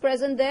umbilicus is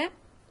present there.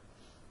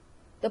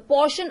 The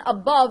portion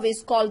above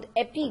is called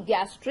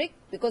epigastric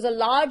because a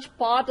large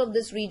part of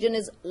this region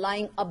is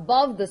lying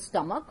above the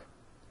stomach.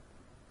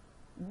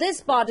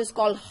 This part is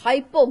called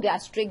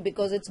hypogastric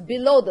because it's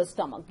below the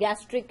stomach.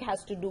 Gastric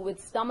has to do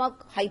with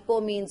stomach, hypo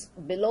means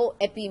below,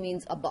 epi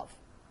means above.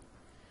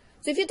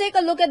 So if you take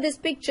a look at this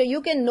picture,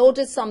 you can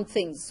notice some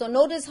things. So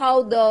notice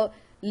how the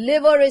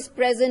liver is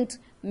present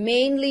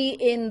mainly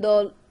in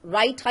the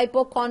right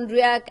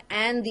hypochondriac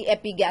and the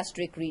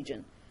epigastric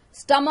region.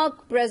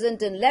 Stomach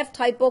present in left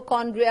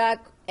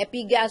hypochondriac,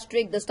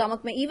 epigastric. The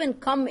stomach may even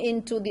come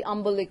into the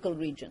umbilical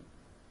region.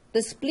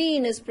 The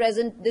spleen is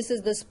present. This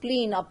is the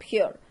spleen up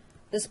here.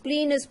 The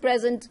spleen is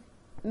present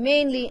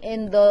mainly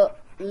in the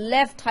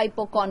left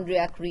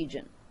hypochondriac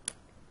region.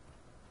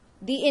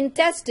 The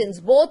intestines,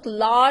 both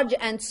large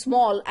and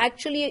small,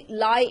 actually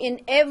lie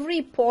in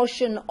every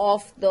portion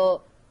of the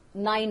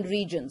 9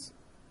 regions.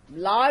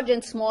 Large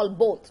and small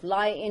both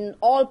lie in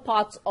all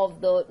parts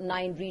of the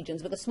 9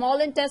 regions. Because small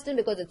intestine,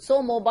 because it's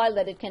so mobile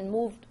that it can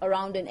move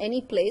around in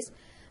any place.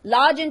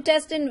 Large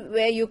intestine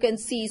where you can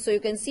see, so you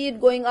can see it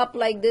going up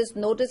like this.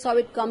 Notice how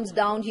it comes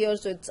down here.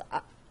 So it's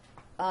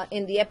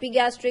in the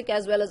epigastric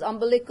as well as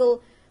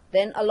umbilical,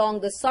 then along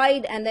the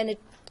side, and then it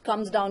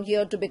comes down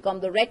here to become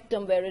the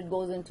rectum where it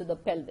goes into the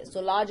pelvis.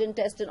 So large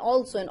intestine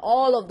also in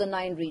all of the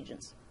 9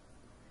 regions.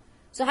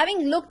 So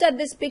having looked at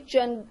this picture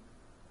and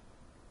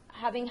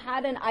having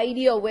had an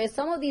idea where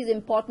some of these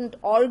important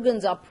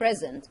organs are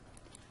present,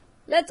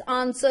 let's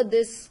answer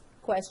this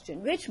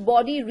question. Which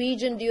body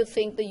region do you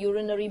think the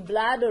urinary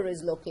bladder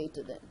is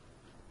located in?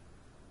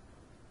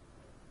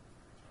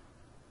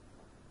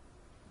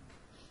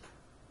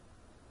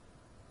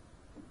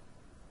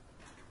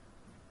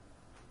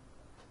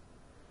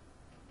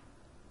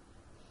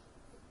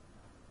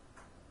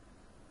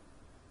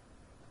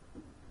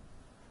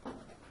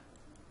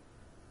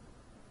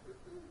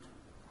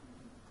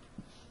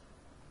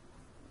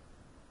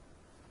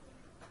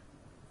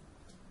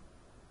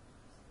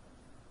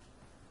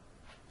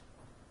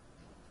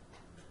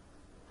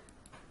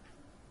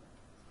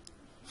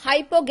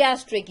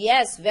 Hypogastric,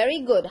 yes, very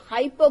good.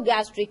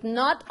 Hypogastric,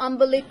 not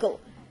umbilical.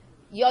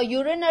 Your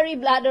urinary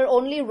bladder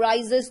only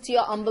rises to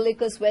your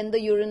umbilicus when the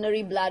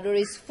urinary bladder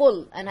is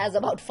full and has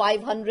about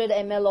 500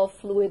 ml of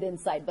fluid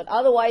inside. But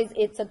otherwise,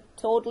 it's a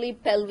totally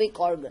pelvic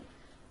organ.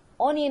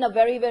 Only in a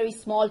very, very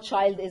small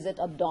child is it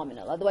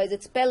abdominal. Otherwise,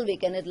 it's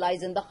pelvic and it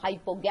lies in the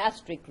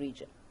hypogastric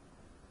region.